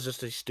 that was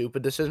just a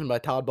stupid decision by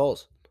Todd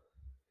Bowles.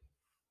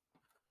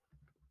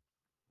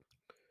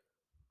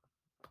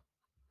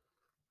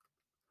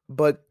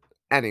 But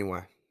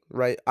anyway,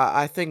 right?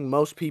 I think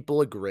most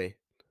people agree.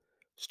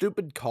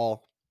 Stupid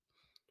call.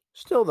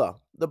 Still, though,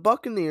 the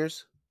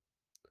Buccaneers,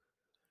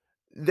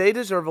 they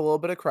deserve a little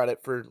bit of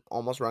credit for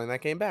almost running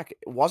that game back.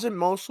 It wasn't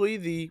mostly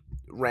the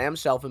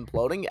Rams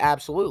self-imploding,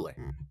 absolutely.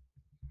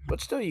 But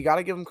still, you got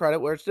to give them credit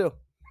where it's due.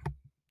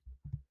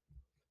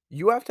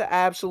 You have to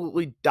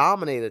absolutely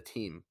dominate a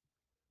team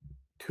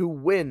to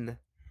win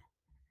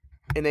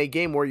in a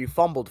game where you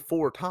fumbled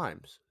 4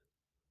 times,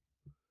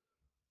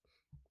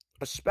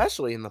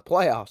 especially in the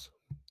playoffs.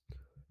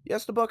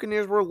 Yes, the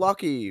Buccaneers were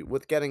lucky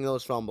with getting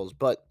those fumbles,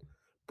 but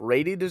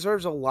Brady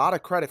deserves a lot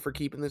of credit for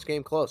keeping this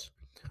game close,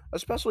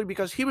 especially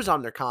because he was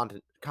under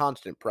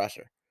constant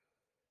pressure.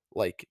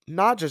 Like,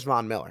 not just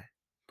Von Miller.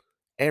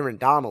 Aaron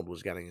Donald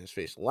was getting in his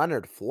face.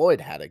 Leonard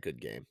Floyd had a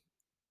good game.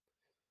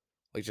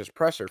 Like, just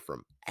pressure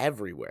from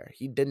everywhere.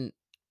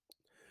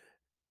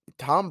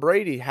 Tom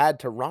Brady had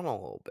to run a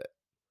little bit,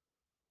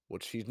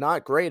 which he's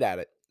not great at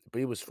it, but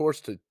he was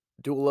forced to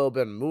do a little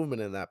bit of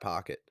movement in that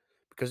pocket.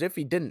 Because if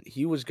he didn't,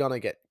 he was going to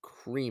get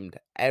creamed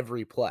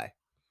every play.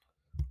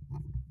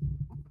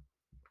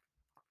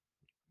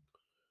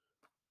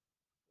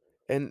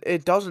 And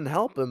it doesn't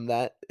help him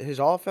that his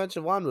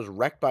offensive line was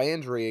wrecked by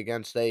injury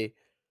against a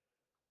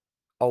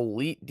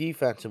elite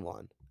defensive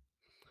line.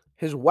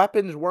 His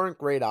weapons weren't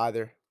great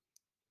either.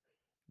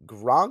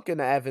 Gronk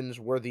and Evans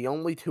were the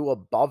only 2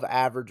 above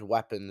average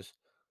weapons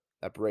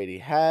that Brady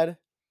had.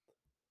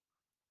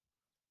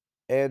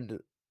 And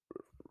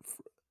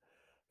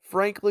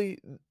frankly,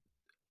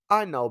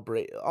 I know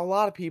Brady. A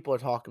lot of people are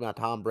talking about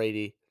Tom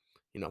Brady,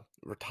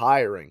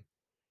 retiring.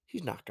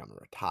 He's not going to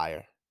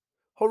retire.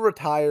 He'll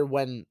retire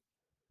when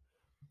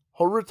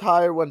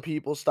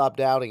people stop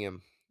doubting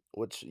him,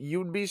 which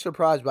you'd be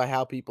surprised by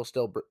how people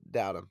still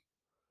doubt him.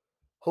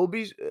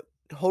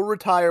 He'll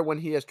retire when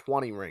he has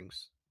 20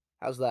 rings.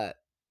 How's that?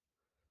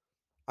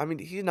 I mean,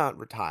 he's not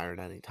retiring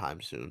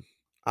anytime soon.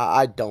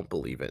 I don't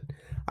believe it.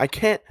 I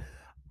can't.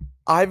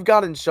 I've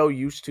gotten so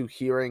used to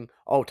hearing,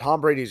 "Oh,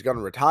 Tom Brady's going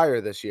to retire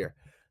this year,"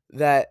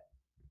 that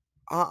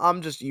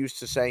I'm just used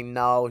to saying,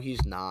 "No,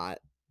 he's not.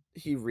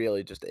 He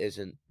really just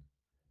isn't."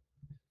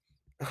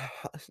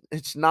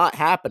 It's not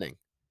happening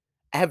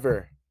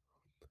ever.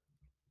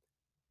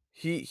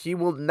 He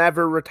will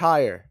never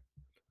retire.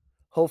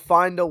 He'll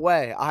find a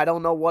way. I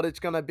don't know what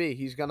it's gonna be.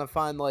 He's gonna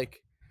find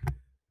like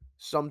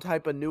some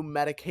type of new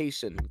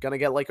medication. Gonna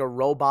get like a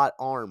robot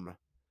arm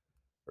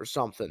or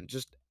something.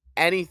 Just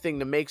anything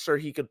to make sure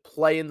he could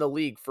play in the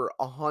league for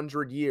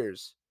 100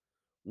 years.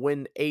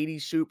 Win 80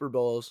 Super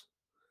Bowls.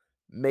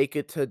 Make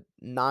it to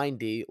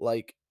 90.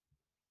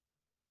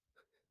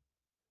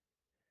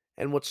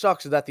 And what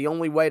sucks is that the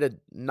only way to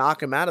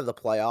knock him out of the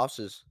playoffs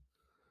is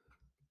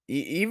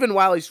even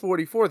while he's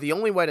 44, the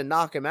only way to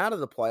knock him out of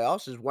the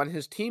playoffs is when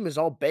his team is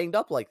all banged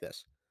up like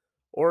this.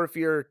 Or if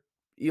you're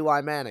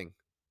Eli Manning,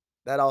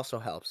 that also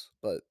helps.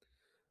 But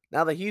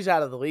now that he's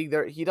out of the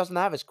league, he doesn't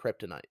have his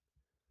kryptonite.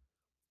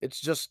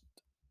 It's just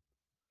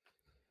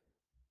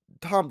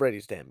Tom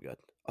Brady's damn good,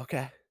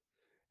 okay?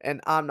 And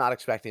I'm not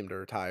expecting him to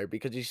retire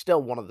because he's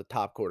still one of the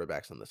top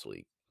quarterbacks in this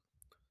league.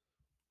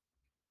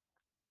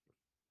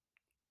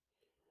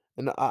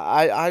 And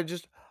I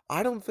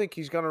don't think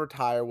he's going to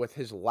retire with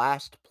his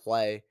last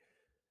play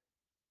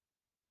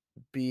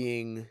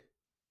being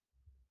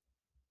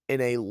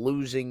in a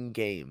losing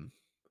game.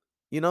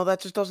 That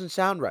just doesn't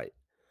sound right.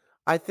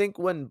 I think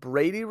when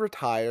Brady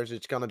retires,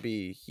 it's going to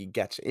be he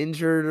gets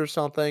injured or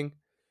something,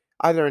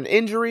 either an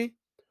injury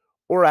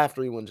or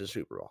after he wins a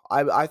Super Bowl.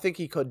 I think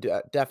he could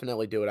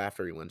definitely do it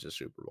after he wins a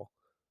Super Bowl.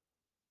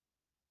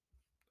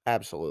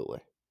 Absolutely.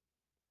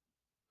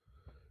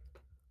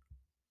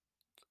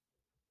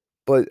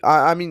 But,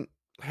 I mean,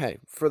 hey,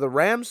 for the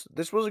Rams,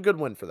 this was a good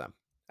win for them.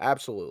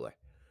 Absolutely.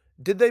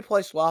 Did they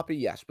play sloppy?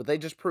 Yes, but they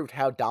just proved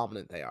how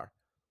dominant they are.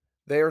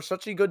 They are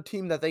such a good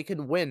team that they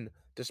can win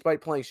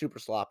despite playing super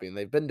sloppy, and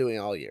they've been doing it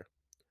all year.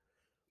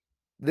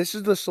 This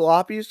is the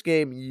sloppiest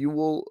game you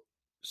will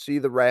see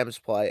the Rams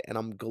play, and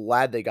I'm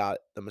glad they got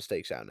the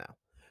mistakes out now.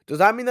 Does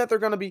that mean that they're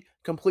going to be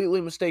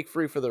completely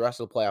mistake-free for the rest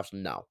of the playoffs?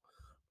 No.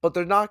 But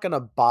they're not going to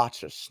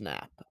botch a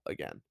snap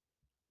again.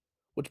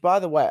 Which, by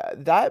the way,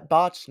 that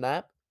botch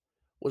snap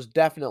was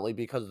definitely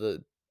because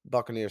the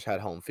Buccaneers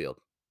had home field.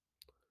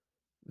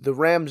 The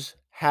Rams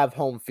have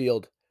home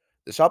field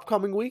this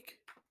upcoming week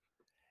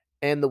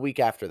and the week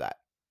after that.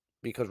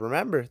 Because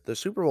remember, the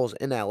Super Bowl's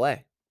in LA.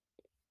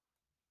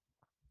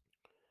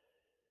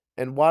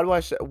 And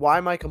why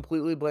am I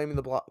completely blaming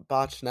the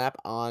botch snap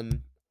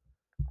on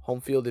home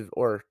field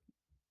or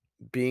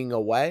being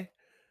away?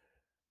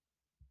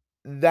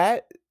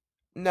 That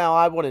Now,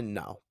 I wouldn't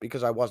know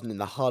because I wasn't in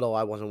the huddle,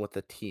 I wasn't with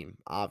the team,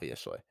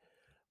 obviously.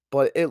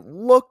 But it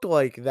looked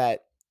like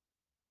that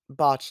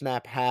bot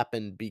snap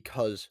happened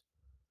because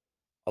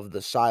of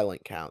the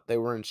silent count. They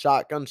were in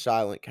shotgun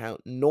silent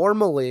count.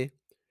 Normally,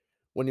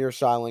 when you're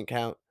silent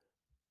count,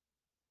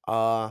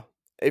 uh,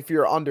 if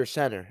you're under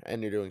center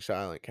and you're doing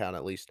silent count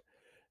at least,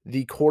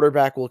 the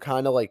quarterback will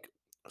kinda, like,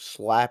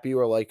 slap you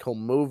or, like, he'll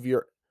move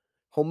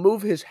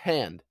his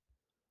hand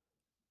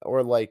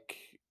or, like,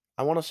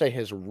 I wanna say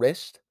his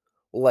wrist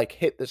will, like,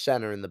 hit the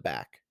center in the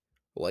back,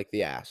 like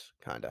the ass,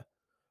 kinda.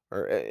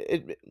 Or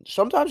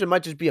sometimes it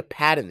might just be a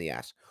pat in the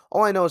ass.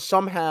 All I know is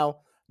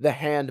somehow the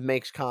hand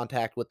makes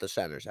contact with the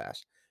center's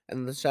ass,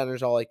 and the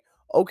center's all like,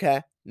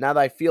 "Okay, now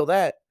that I feel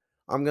that,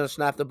 I'm gonna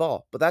snap the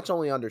ball." But that's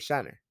only under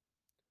center.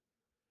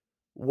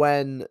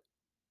 When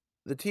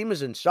the team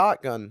is in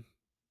shotgun,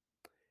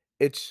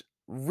 it's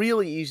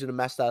really easy to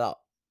mess that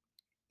up.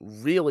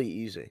 Really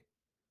easy.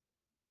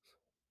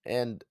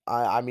 And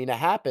I mean, it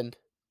happened,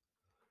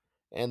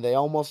 and they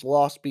almost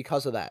lost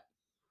because of that.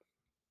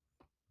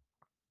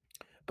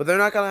 But they're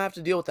not gonna have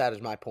to deal with that,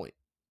 is my point.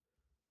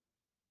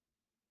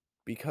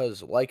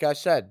 Because, like I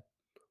said,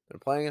 they're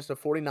playing against the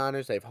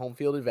 49ers. They have home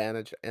field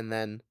advantage, and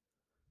then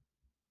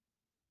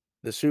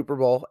the Super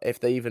Bowl, if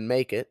they even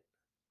make it,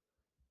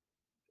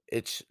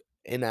 it's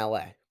in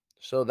LA.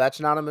 So that's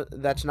not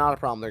a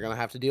problem they're gonna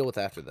have to deal with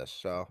after this.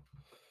 So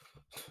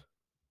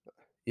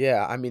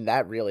yeah, I mean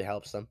that really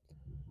helps them.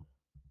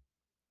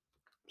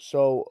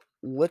 So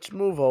let's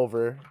move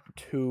over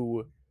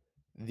to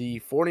the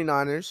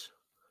 49ers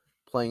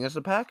playing as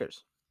the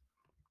Packers.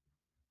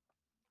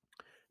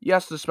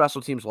 Yes, the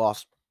special teams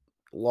lost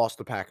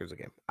the Packers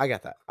again. I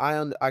get that.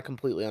 I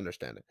completely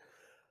understand it.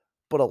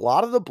 But a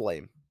lot of the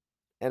blame,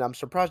 and I'm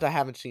surprised I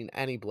haven't seen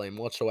any blame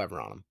whatsoever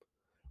on them.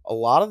 A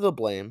lot of the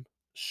blame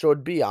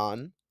should be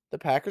on the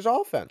Packers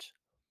offense,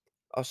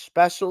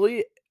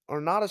 especially or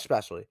not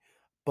especially,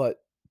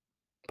 but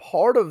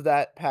part of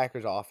that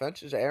Packers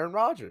offense is Aaron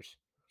Rodgers.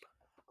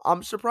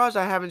 I'm surprised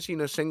I haven't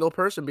seen a single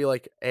person be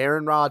like,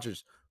 Aaron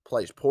Rodgers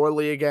plays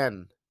poorly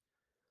again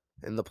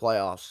in the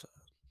playoffs.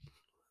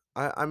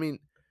 I mean,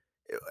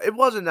 it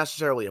wasn't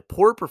necessarily a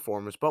poor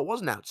performance, but it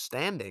wasn't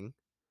outstanding.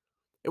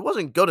 It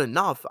wasn't good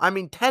enough. I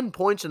mean, 10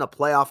 points in a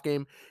playoff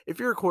game. If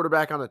you're a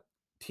quarterback on a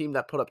team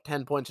that put up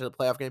 10 points in a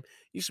playoff game,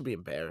 you should be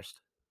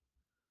embarrassed.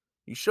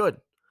 You should,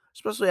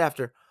 especially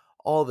after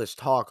all this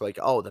talk like,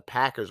 "Oh, the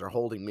Packers are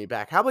holding me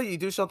back." How about you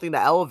do something to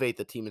elevate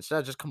the team instead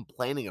of just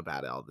complaining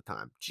about it all the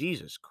time?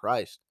 Jesus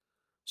Christ.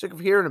 Sick of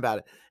hearing about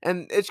it.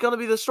 And it's gonna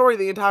be the story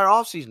the entire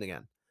offseason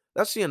again.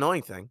 That's the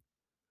annoying thing.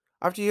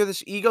 I have to hear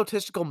this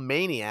egotistical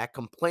maniac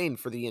complain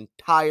for the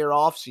entire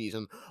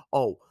offseason.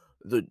 "Oh,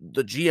 the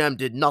GM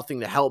did nothing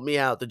to help me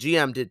out. The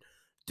GM did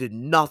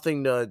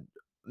nothing to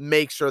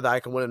make sure that I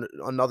can win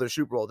another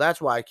Super Bowl.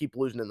 That's why I keep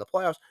losing in the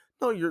playoffs."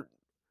 No, you're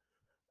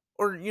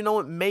or you know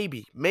what?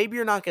 Maybe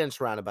you're not getting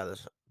surrounded by the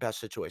best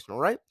situation, all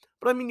right?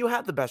 But I mean, you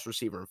have the best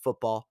receiver in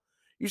football.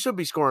 You should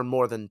be scoring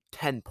more than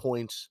 10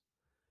 points.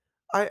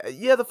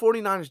 Yeah, the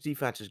 49ers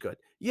defense is good.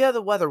 Yeah,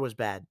 the weather was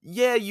bad.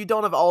 Yeah, you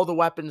don't have all the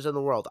weapons in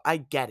the world. I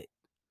get it.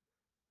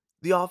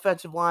 The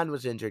offensive line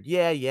was injured.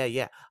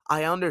 Yeah.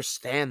 I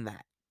understand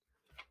that.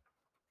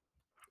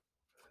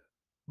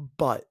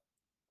 But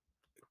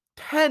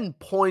 10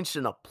 points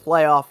in a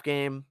playoff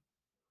game?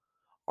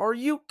 Are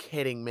you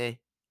kidding me?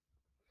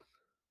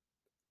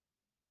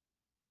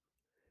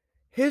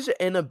 His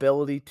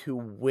inability to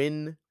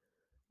win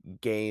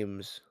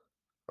games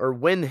or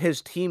win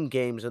his team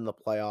games in the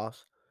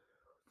playoffs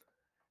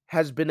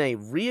has been a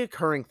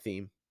reoccurring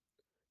theme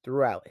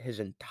throughout his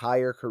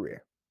entire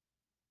career.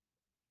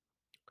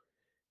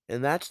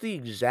 And that's the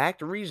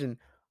exact reason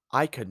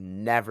I could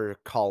never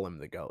call him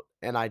the GOAT.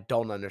 And I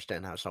don't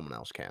understand how someone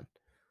else can.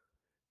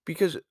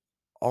 Because,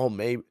 oh,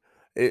 maybe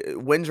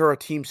wins are a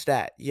team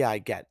stat. Yeah, I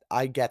get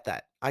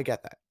that. I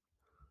get that.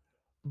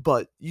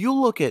 But you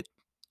look at,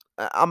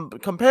 I'm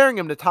comparing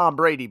him to Tom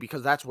Brady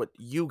because that's what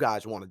you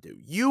guys want to do.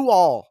 You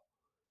all,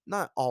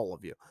 not all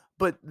of you,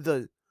 but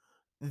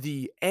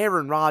the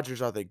Aaron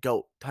Rodgers are the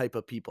GOAT type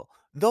of people.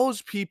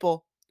 Those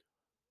people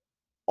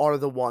are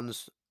the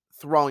ones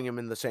throwing him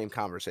in the same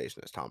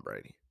conversation as Tom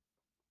Brady.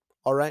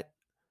 All right?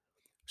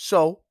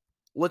 So,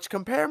 let's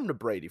compare him to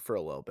Brady for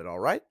a little bit, all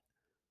right?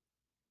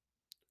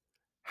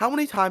 How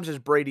many times has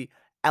Brady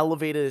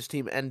elevated his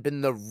team and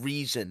been the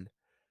reason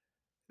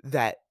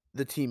that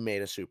the team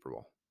made a Super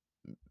Bowl?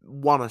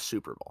 Won a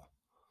Super Bowl?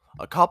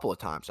 A couple of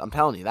times. I'm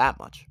telling you that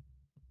much.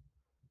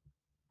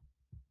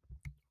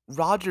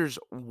 Rodgers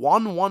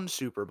won one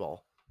Super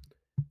Bowl,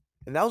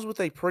 and that was with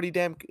a pretty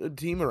damn good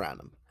team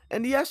around him.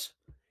 And yes,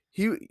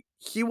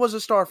 he was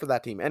a star for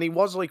that team, and he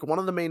was like one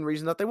of the main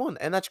reasons that they won,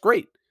 and that's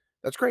great.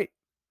 That's great.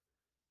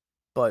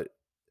 But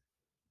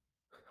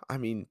I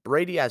mean,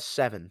 Brady has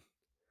 7.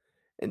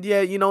 And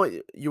yeah, you know,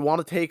 you want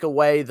to take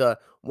away the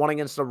one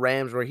against the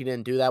Rams where he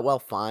didn't do that well,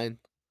 fine.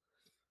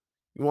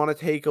 You want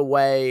to take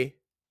away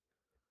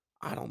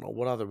I don't know,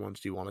 what other ones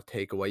do you want to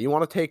take away? You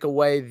want to take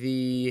away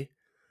the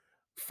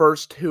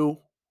first 2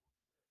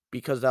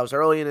 because that was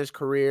early in his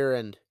career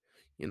and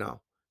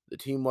The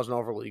team wasn't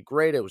overly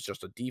great. It was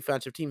just a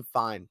defensive team.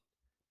 Fine.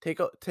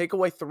 Take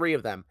away 3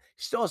 of them.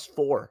 He still has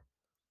 4.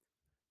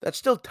 That's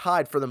still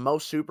tied for the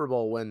most Super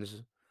Bowl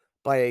wins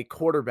by a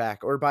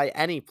quarterback or by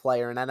any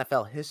player in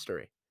NFL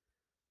history.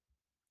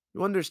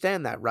 You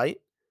understand that, right?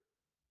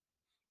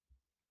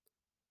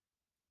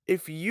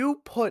 If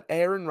you put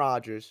Aaron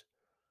Rodgers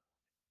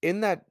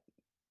in that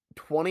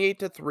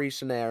 28-3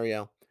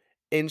 scenario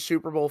in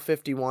Super Bowl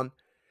 51,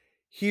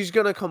 he's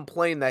going to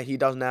complain that he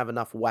doesn't have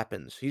enough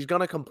weapons. He's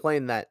going to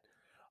complain that,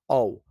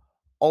 oh,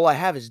 all I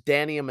have is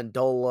Danny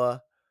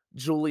Amendola,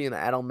 Julian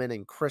Edelman,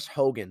 and Chris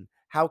Hogan.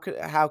 How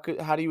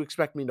do you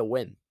expect me to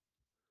win?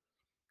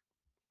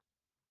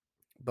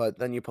 But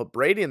then you put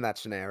Brady in that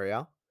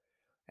scenario,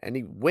 and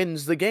he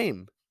wins the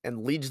game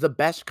and leads the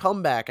best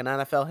comeback in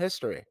NFL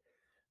history.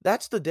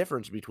 That's the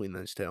difference between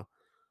those two.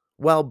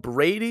 While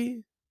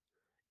Brady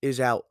is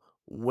out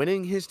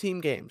winning his team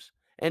games,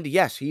 and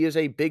yes, he is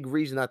a big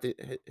reason that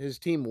his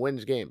team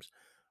wins games,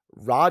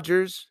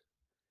 Rodgers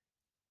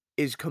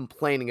is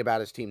complaining about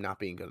his team not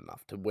being good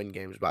enough to win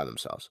games by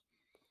themselves.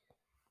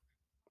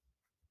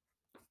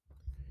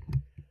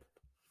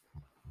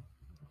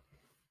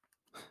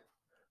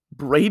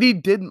 Brady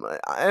did,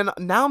 and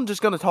now I'm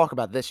just going to talk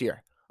about this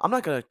year. I'm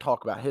not going to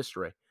talk about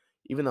history,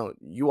 even though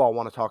you all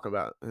want to talk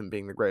about him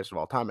being the greatest of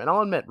all time. And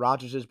I'll admit,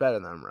 Rodgers is better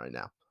than him right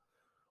now,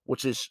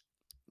 which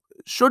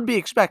should be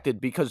expected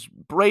because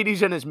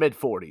Brady's in his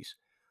mid-40s.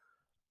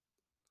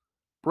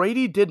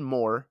 Brady did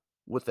more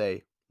with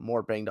a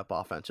more banged-up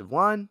offensive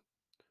line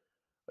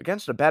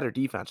against a better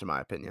defense, in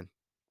my opinion.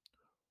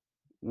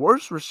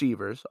 Worse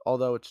receivers,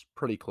 although it's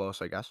pretty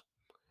close, I guess,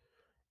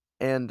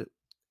 and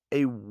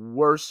a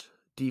worse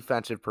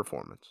defensive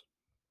performance.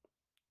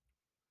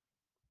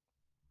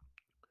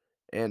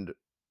 And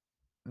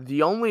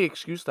the only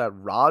excuse that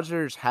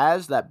Rodgers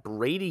has that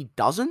Brady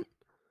doesn't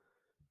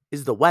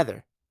is the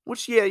weather.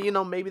 Which, yeah,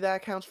 maybe that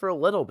accounts for a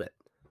little bit.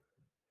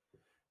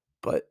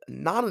 But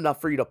not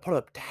enough for you to put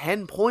up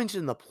 10 points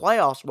in the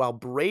playoffs while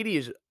Brady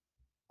is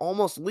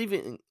almost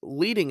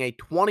leading a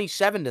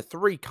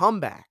 27-3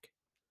 comeback.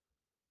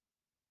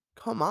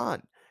 Come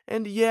on.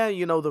 And yeah,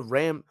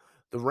 the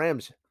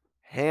Rams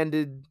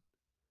handed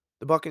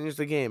the Buccaneers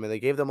the game and they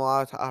gave them a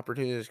lot of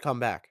opportunities to come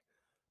back.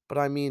 But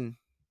I mean,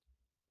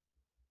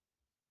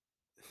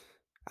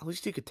 at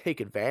least he could take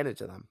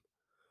advantage of them.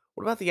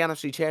 What about the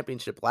NFC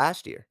Championship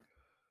last year?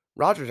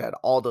 Rodgers had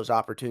all those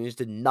opportunities,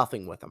 did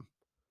nothing with them.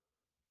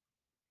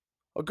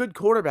 A good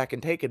quarterback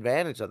can take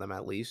advantage of them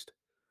at least.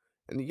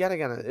 And yet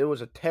again, it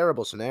was a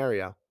terrible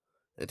scenario,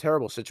 a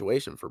terrible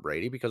situation for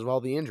Brady because of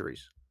all the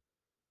injuries.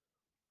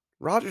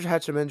 Rodgers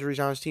had some injuries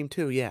on his team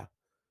too, yeah.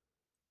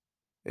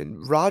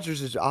 And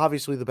Rodgers is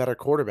obviously the better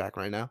quarterback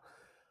right now.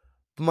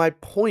 But my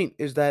point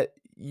is that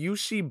you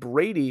see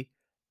Brady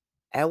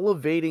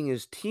elevating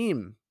his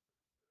team.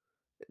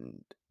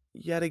 And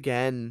yet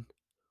again,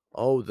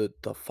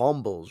 the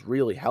fumbles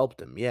really helped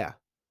him, yeah.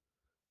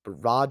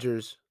 But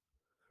Rodgers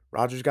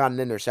got an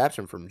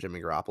interception from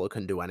Jimmy Garoppolo,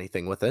 couldn't do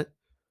anything with it.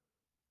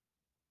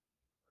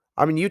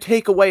 I mean, you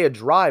take away a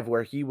drive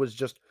where he was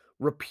just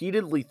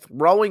repeatedly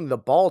throwing the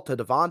ball to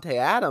Davante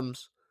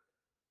Adams,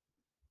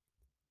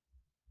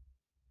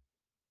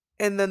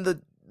 and then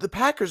the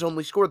Packers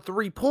only scored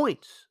 3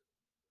 points.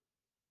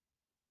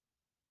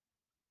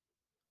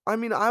 I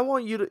mean, I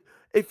want you to,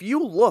 if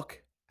you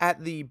look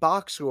at the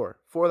box score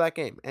for that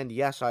game, and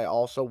yes, I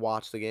also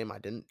watched the game. I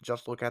didn't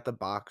just look at the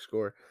box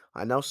score.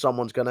 I know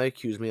someone's going to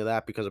accuse me of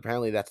that because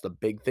apparently that's the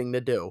big thing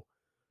to do.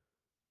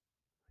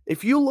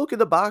 If you look at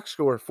the box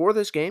score for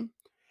this game,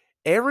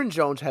 Aaron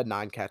Jones had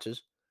 9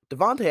 catches.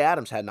 Davante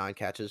Adams had 9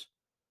 catches.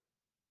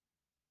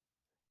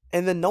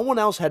 And then no one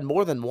else had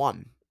more than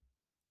 1.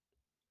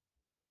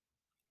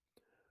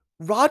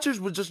 Rodgers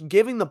was just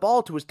giving the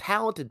ball to his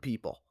talented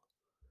people.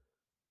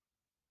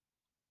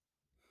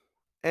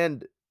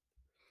 And,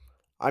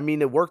 I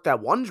mean, it worked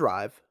that one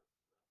drive,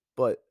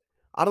 but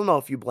I don't know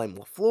if you blame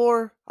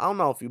LaFleur. I don't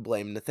know if you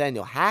blame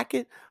Nathaniel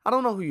Hackett. I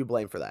don't know who you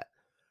blame for that.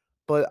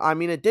 But, I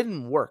mean, it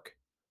didn't work.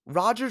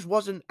 Rodgers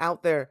wasn't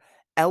out there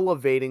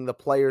elevating the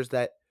players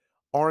that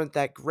aren't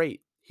that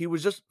great. He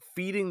was just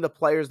feeding the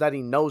players that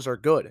he knows are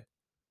good.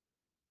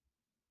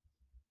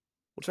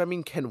 Which, I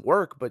mean, can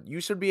work, but you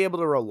should be able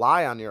to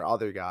rely on your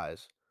other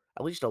guys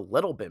at least a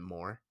little bit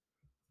more.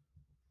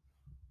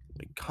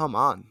 Like, come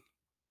on.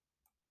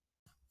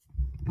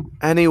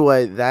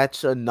 Anyway,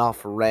 that's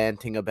enough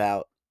ranting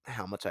about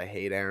how much I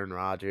hate Aaron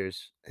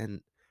Rodgers.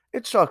 And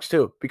it sucks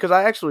too, because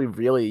I actually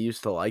really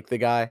used to like the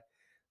guy.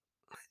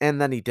 And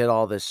then he did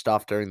all this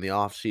stuff during the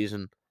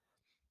offseason.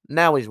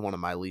 Now he's one of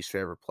my least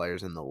favorite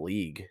players in the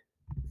league.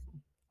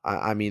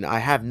 I mean, I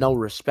have no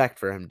respect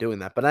for him doing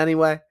that. But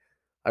anyway,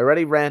 I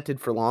already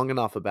ranted for long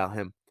enough about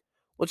him.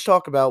 Let's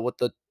talk about what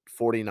the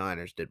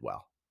 49ers did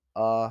well.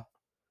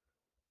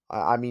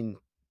 I mean,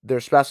 their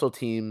special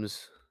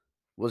teams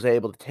was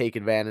able to take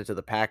advantage of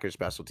the Packers'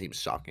 special teams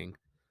sucking.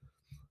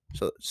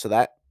 So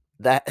that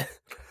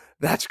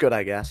that's good,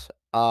 I guess.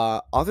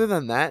 Other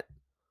than that,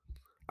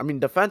 I mean,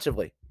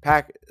 defensively,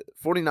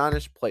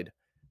 49ers played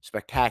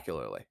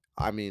spectacularly.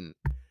 I mean,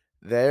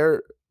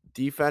 their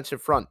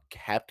defensive front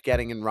kept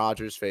getting in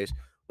Rodgers' face,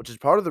 which is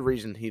part of the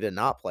reason he did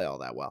not play all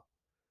that well.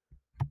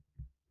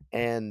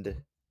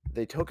 And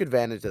they took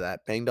advantage of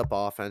that banged up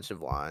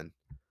offensive line,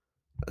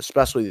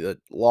 especially the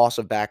loss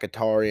of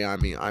Bakatari.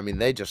 I mean,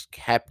 they just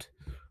kept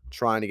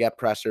trying to get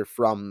pressure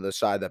from the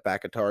side that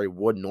Bakatari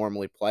would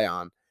normally play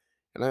on.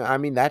 And I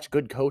mean, that's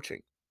good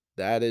coaching.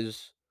 That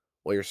is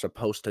what you're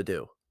supposed to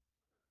do.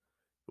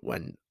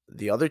 When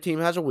the other team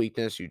has a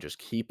weakness, you just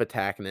keep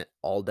attacking it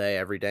all day,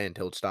 every day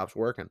until it stops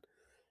working.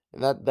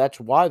 And that's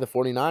why the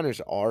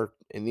 49ers are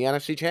in the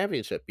NFC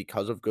Championship,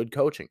 because of good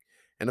coaching.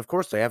 And of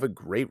course, they have a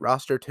great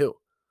roster too.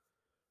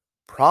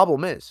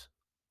 Problem is,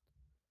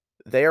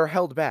 they are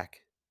held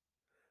back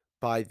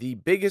by the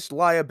biggest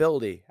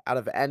liability out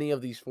of any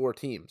of these four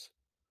teams,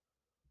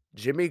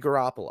 Jimmy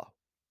Garoppolo.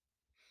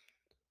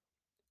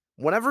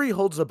 Whenever he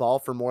holds the ball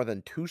for more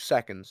than 2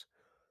 seconds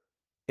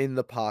in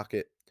the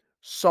pocket,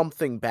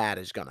 something bad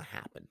is going to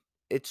happen.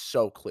 It's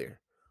so clear.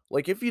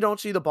 Like, if you don't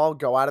see the ball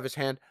go out of his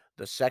hand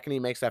the second he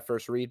makes that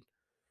first read,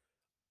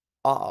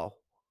 uh-oh.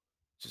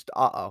 Just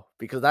uh-oh.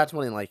 Because that's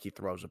when he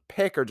throws a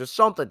pick or just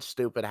something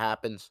stupid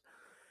happens.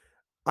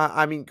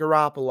 I mean,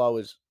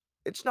 Garoppolo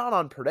it's not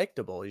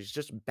unpredictable. He's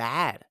just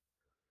bad.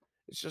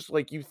 It's just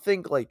like you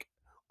think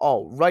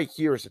oh, right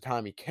here is the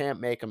time he can't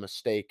make a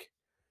mistake.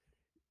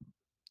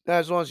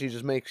 As long as he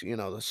just makes,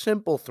 the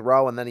simple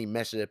throw and then he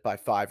misses it by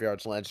 5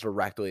 yards, lands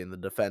directly in the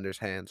defender's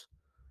hands.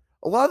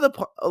 A lot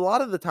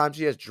of the times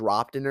he has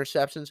dropped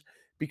interceptions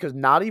because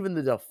not even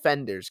the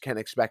defenders can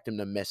expect him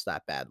to miss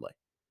that badly.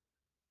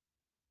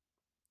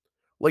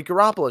 Like,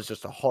 Garoppolo is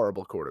just a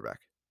horrible quarterback.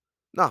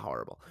 Not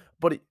horrible,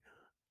 but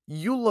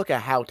you look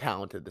at how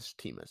talented this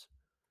team is,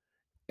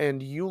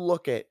 and you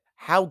look at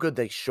how good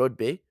they should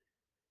be,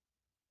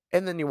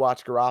 and then you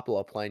watch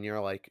Garoppolo play, and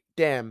you're like,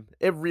 damn,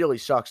 it really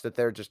sucks that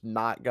they're just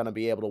not going to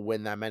be able to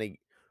win that many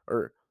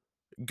or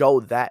go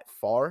that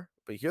far.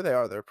 But here they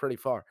are. They're pretty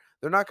far.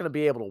 They're not going to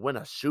be able to win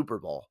a Super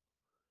Bowl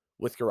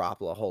with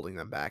Garoppolo holding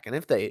them back. And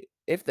if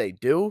they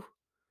do,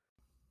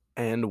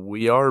 and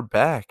we are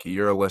back.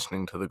 You're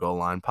listening to the Goal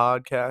Line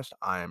Podcast.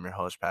 I am your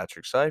host,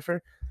 Patrick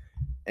Cipher,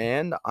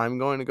 and I'm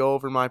going to go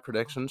over my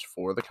predictions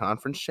for the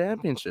conference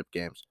championship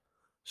games,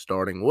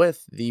 starting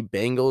with the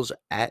Bengals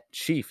at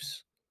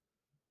Chiefs.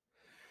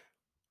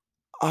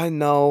 I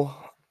know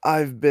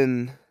I've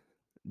been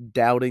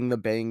doubting the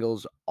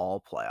Bengals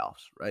all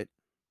playoffs, right?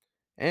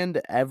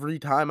 And every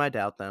time I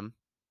doubt them,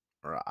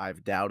 or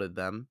I've doubted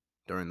them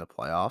during the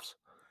playoffs,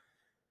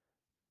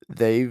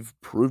 they've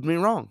proved me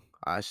wrong.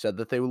 I said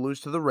that they would lose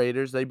to the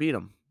Raiders, they beat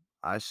them.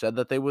 I said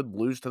that they would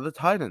lose to the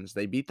Titans,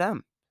 they beat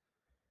them.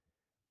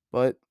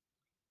 But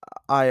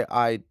I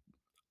I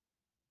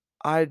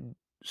I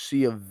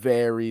see a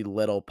very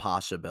little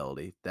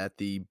possibility that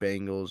the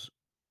Bengals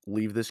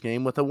leave this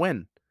game with a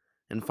win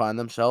and find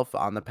themselves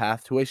on the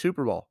path to a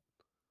Super Bowl.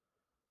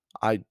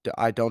 I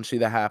don't see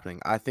that happening.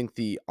 I think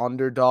the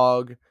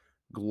underdog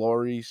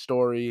glory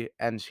story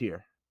ends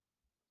here.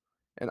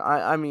 And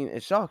I mean,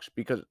 it sucks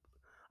because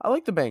I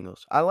like the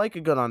Bengals. I like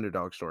a good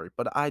underdog story,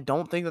 but I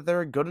don't think that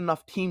they're a good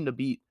enough team to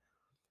beat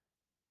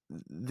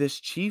this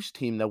Chiefs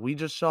team that we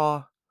just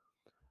saw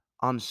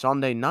on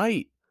Sunday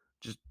night.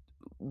 Just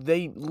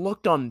they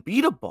looked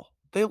unbeatable.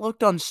 They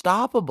looked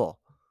unstoppable.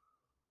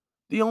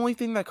 The only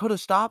thing that could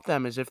have stopped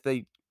them is if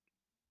they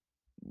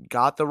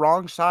got the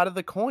wrong side of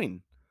the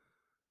coin.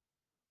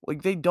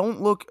 Like, they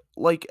don't look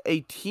like a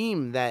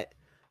team that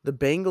the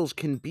Bengals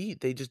can beat.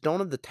 They just don't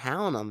have the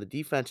talent on the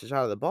defensive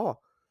side of the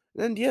ball.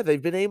 And yeah,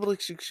 they've been able to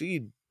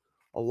succeed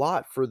a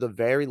lot for the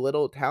very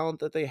little talent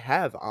that they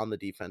have on the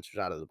defensive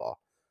side of the ball.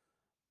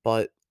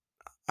 But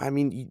I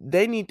mean,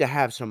 they need to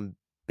have some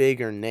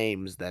bigger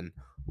names than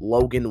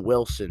Logan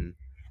Wilson,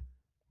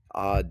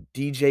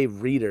 DJ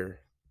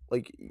Reader.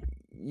 Like,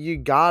 you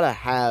gotta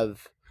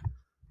have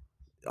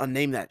a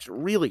name that's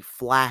really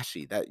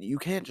flashy that you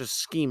can't just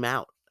scheme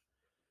out.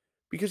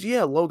 Because,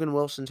 yeah, Logan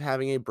Wilson's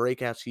having a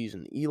breakout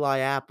season. Eli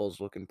Apple's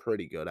looking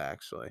pretty good,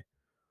 actually.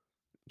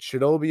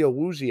 Chidobe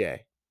Awuzie is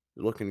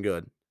looking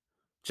good.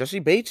 Jesse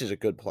Bates is a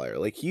good player.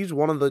 Like, he's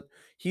one of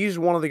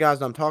the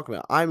guys I'm talking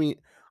about. I mean,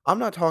 I'm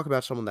not talking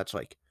about someone that's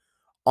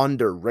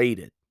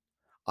underrated.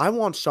 I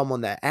want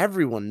someone that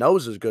everyone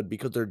knows is good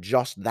because they're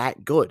just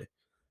that good.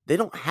 They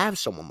don't have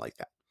someone like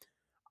that.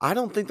 I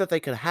don't think that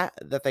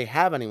they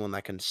have anyone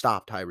that can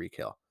stop Tyreek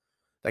Hill,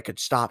 that could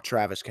stop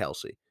Travis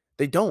Kelce.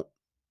 They don't.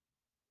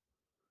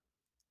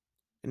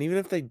 And even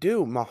if they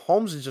do,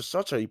 Mahomes is just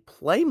such a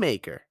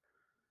playmaker.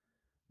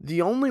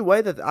 The only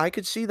way that I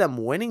could see them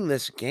winning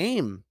this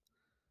game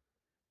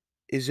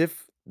is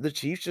if the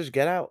Chiefs just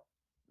get off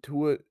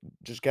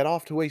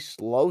to a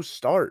slow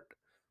start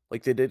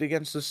like they did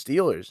against the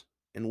Steelers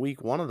in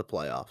week 1 of the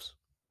playoffs.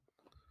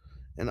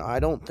 And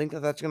I don't think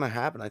that that's going to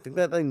happen. I think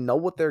that they know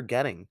what they're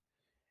getting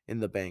in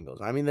the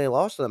Bengals. I mean, they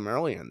lost to them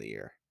earlier in the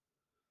year.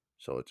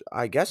 So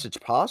I guess it's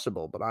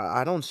possible, but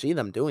I don't see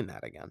them doing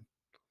that again.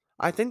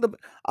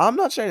 I'm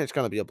not saying it's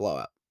going to be a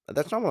blowout.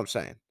 That's not what I'm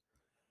saying.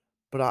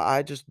 But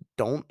I just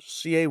don't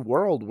see a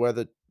world where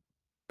the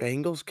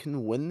Bengals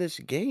can win this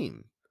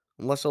game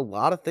unless a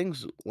lot of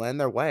things land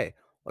their way.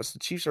 Unless the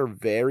Chiefs are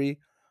very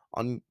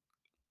un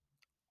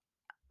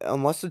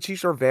unless the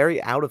Chiefs are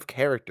very out of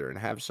character and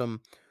have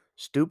some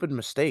stupid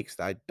mistakes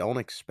that I don't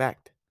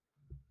expect.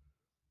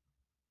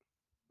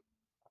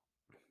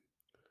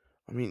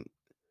 I mean,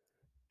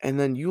 and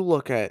then you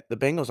look at the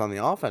Bengals on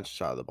the offensive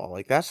side of the ball,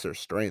 like that's their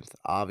strength,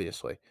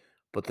 obviously.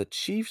 But the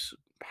Chiefs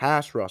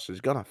pass rush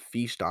is gonna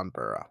feast on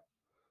Burrow,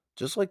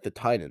 just like the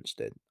Titans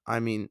did.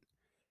 I mean,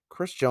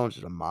 Chris Jones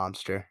is a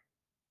monster.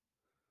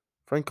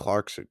 Frank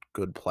Clark's a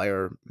good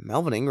player.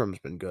 Melvin Ingram's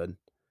been good.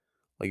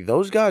 Like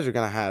those guys are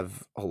gonna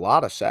have a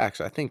lot of sacks.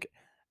 I think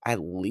at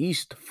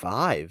least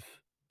 5.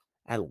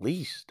 At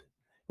least.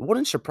 It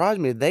wouldn't surprise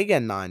me if they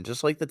get 9,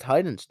 just like the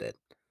Titans did.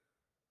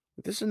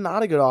 This is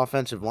not a good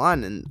offensive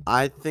line, and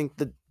I think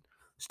that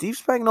Steve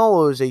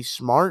Spagnuolo is a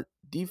smart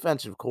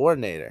defensive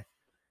coordinator.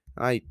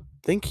 And I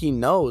think he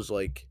knows,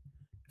 like,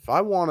 if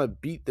I want to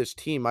beat this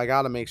team, I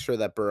got to make sure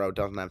that Burrow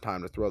doesn't have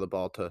time to throw the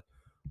ball to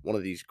one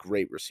of these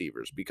great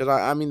receivers. Because,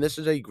 I mean, this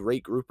is a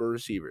great group of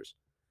receivers,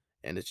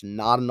 and it's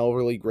not an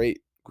overly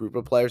great group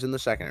of players in the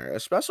secondary,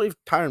 especially if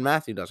Tyrann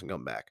Mathieu doesn't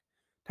come back.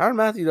 Tyrann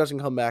Mathieu doesn't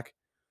come back.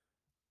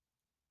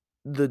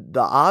 The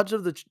odds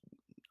of the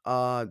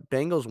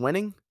Bengals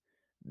winning,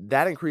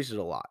 that increases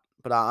a lot.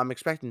 But I'm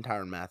expecting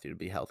Tyrann Mathieu to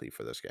be healthy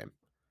for this game.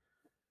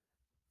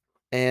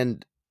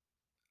 And,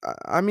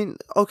 I mean,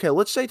 okay,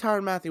 let's say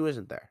Tyrann Mathieu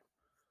isn't there.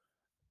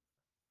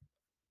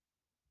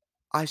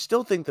 I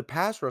still think the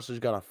pass rush is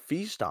gonna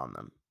feast on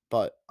them,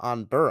 but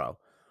on Burrow.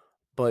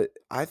 But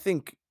I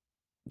think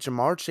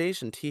Jamar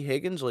Chase and T.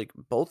 Higgins, like,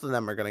 both of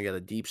them are gonna get a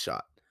deep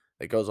shot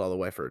that goes all the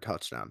way for a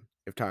touchdown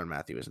if Tyrann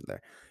Mathieu isn't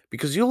there.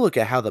 Because you look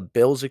at how the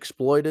Bills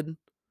exploited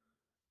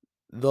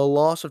the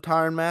loss of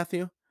Tyrann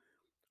Mathieu,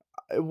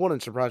 it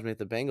wouldn't surprise me if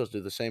the Bengals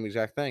do the same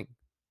exact thing.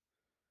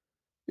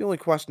 The only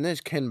question is,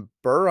 can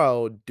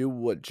Burrow do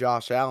what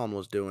Josh Allen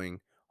was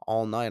doing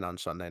all night on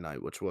Sunday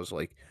night, which was,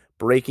 like,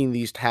 breaking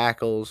these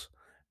tackles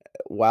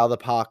while the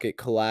pocket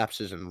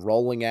collapses and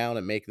rolling out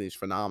and making these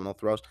phenomenal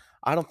throws?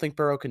 I don't think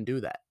Burrow can do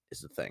that,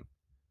 is the thing.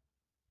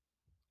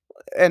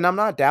 And I'm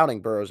not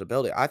doubting Burrow's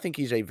ability. I think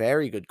he's a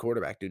very good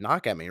quarterback. Do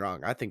not get me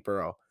wrong. I think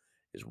Burrow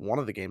is one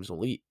of the game's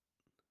elite,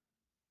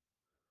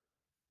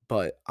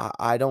 but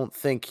I don't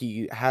think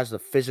he has the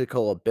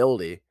physical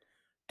ability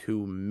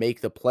to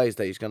make the plays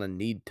that he's going to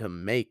need to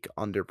make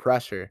under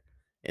pressure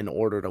in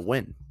order to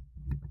win.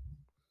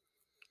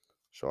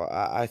 So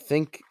I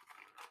think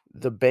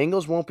the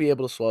Bengals won't be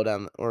able to slow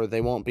down, or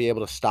they won't be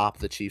able to stop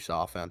the Chiefs'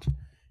 offense.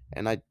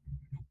 And I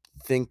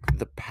think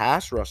the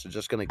pass rush is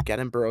just going to get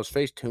in Burrow's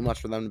face too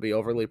much for them to be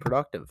overly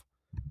productive.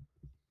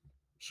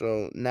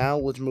 So now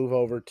let's move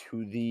over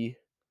to the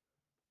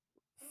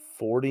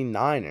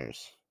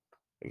 49ers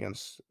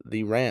against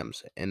the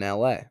Rams in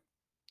LA.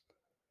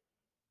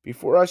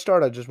 Before I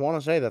start, I just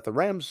want to say that the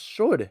Rams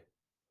should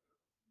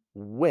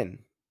win.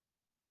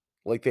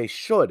 Like they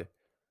should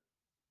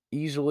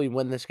easily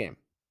win this game.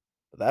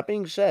 But that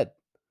being said,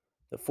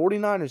 the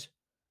 49ers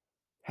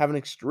have an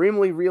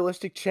extremely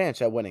realistic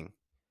chance at winning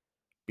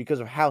because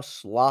of how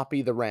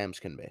sloppy the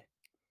Rams can be.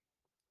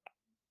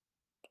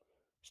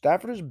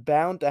 Stafford is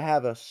bound to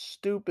have a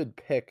stupid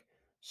pick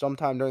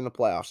sometime during the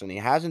playoffs, and he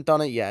hasn't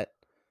done it yet,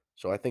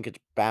 so I think it's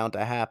bound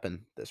to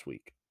happen this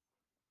week.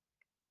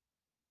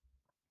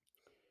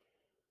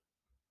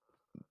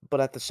 But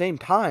at the same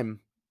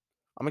time,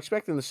 I'm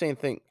expecting the same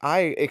thing. I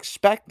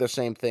expect the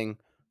same thing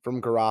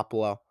from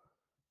Garoppolo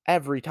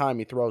every time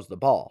he throws the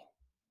ball.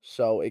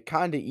 So it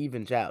kind of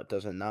evens out,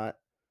 does it not?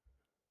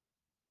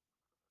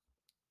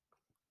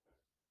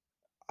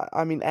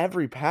 I mean,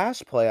 every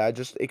pass play, I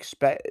just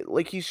expect,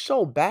 like, he's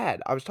so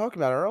bad. I was talking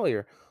about it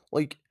earlier.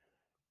 Like,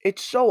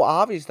 it's so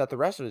obvious that the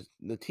rest of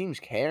the team's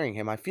carrying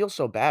him. I feel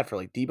so bad for,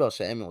 like, Deebo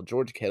Samuel,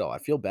 George Kittle. I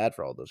feel bad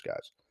for all those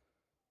guys.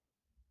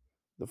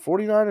 The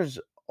 49ers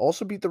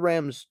also beat the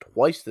Rams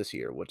twice this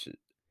year, which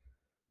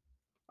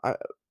I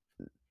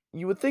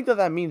you would think that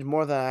that means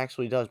more than it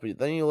actually does, but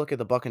then you look at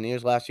the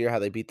Buccaneers last year, how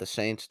they beat the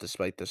Saints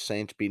despite the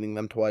Saints beating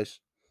them twice.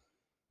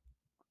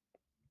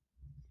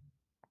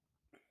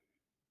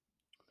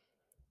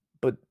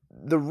 But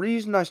the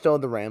reason I still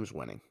have the Rams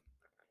winning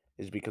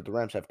is because the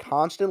Rams have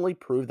constantly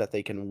proved that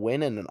they can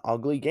win in an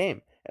ugly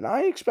game, and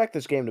I expect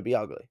this game to be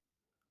ugly.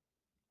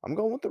 I'm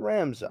going with the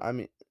Rams. I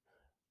mean,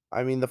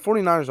 the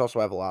 49ers also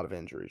have a lot of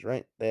injuries,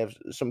 right? They have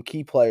some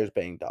key players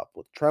banged up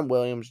with Trent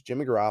Williams,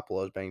 Jimmy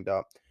Garoppolo is banged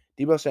up,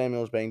 Deebo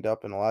Samuel is banged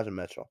up, and Elijah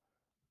Mitchell.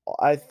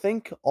 I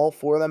think all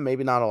 4 of them,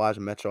 maybe not Elijah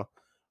Mitchell,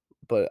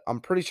 but I'm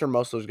pretty sure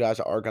most of those guys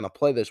are going to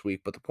play this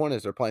week. But the point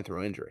is, they're playing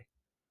through injury.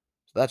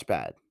 So that's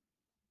bad.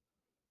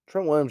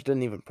 Trent Williams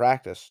didn't even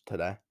practice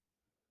today.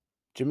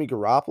 Jimmy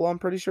Garoppolo, I'm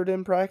pretty sure,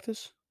 didn't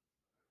practice.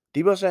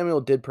 Deebo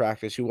Samuel did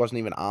practice. He wasn't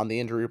even on the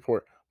injury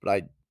report, but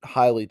I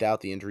highly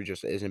doubt the injury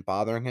just isn't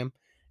bothering him.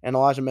 And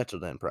Elijah Mitchell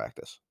didn't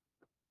practice.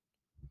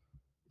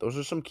 Those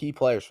are some key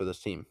players for this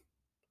team,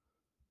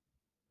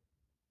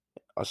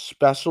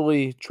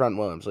 especially Trent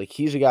Williams. Like,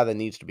 he's a guy that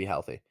needs to be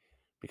healthy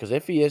because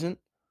if he isn't,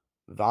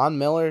 Von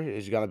Miller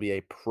is going to be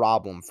a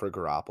problem for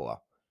Garoppolo.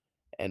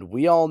 And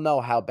we all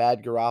know how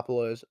bad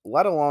Garoppolo is,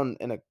 let alone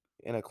in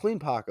a clean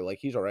pocket. Like,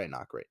 he's already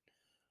not great.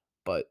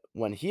 But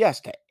when he has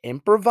to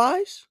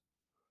improvise,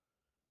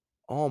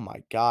 oh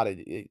my god,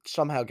 it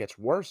somehow gets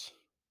worse.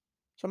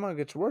 Somehow it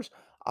gets worse.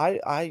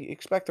 I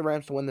expect the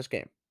Rams to win this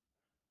game.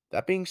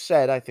 That being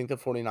said, I think the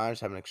 49ers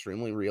have an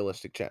extremely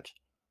realistic chance.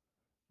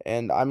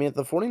 And I mean, if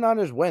the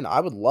 49ers win, I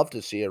would love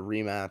to see a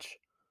rematch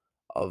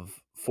of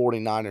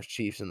 49ers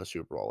Chiefs in the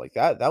Super Bowl. Like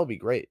that would be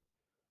great.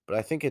 But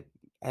I think it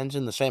ends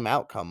in the same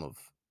outcome of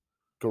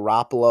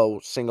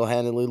Garoppolo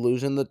single-handedly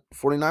losing the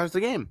 49ers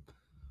the game.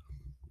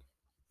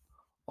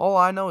 All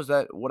I know is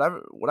that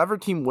whatever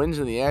team wins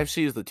in the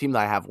AFC is the team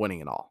that I have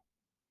winning it all.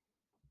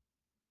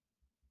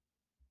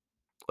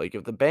 Like,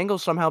 if the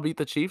Bengals somehow beat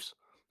the Chiefs,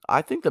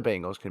 I think the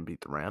Bengals can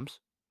beat the Rams.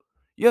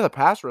 Yeah, the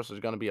pass rush is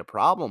going to be a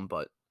problem,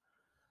 but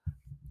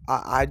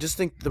I just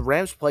think the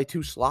Rams play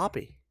too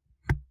sloppy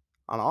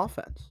on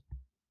offense.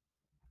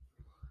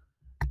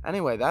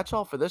 Anyway, that's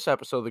all for this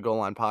episode of the Goal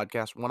Line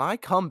Podcast. When I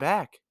come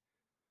back,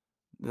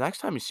 the next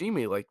time you see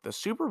me, like, the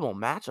Super Bowl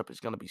matchup is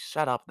going to be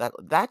set up.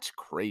 That's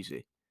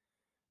crazy.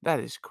 That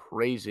is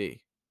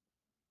crazy.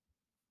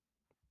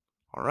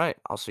 All right,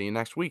 I'll see you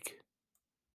next week.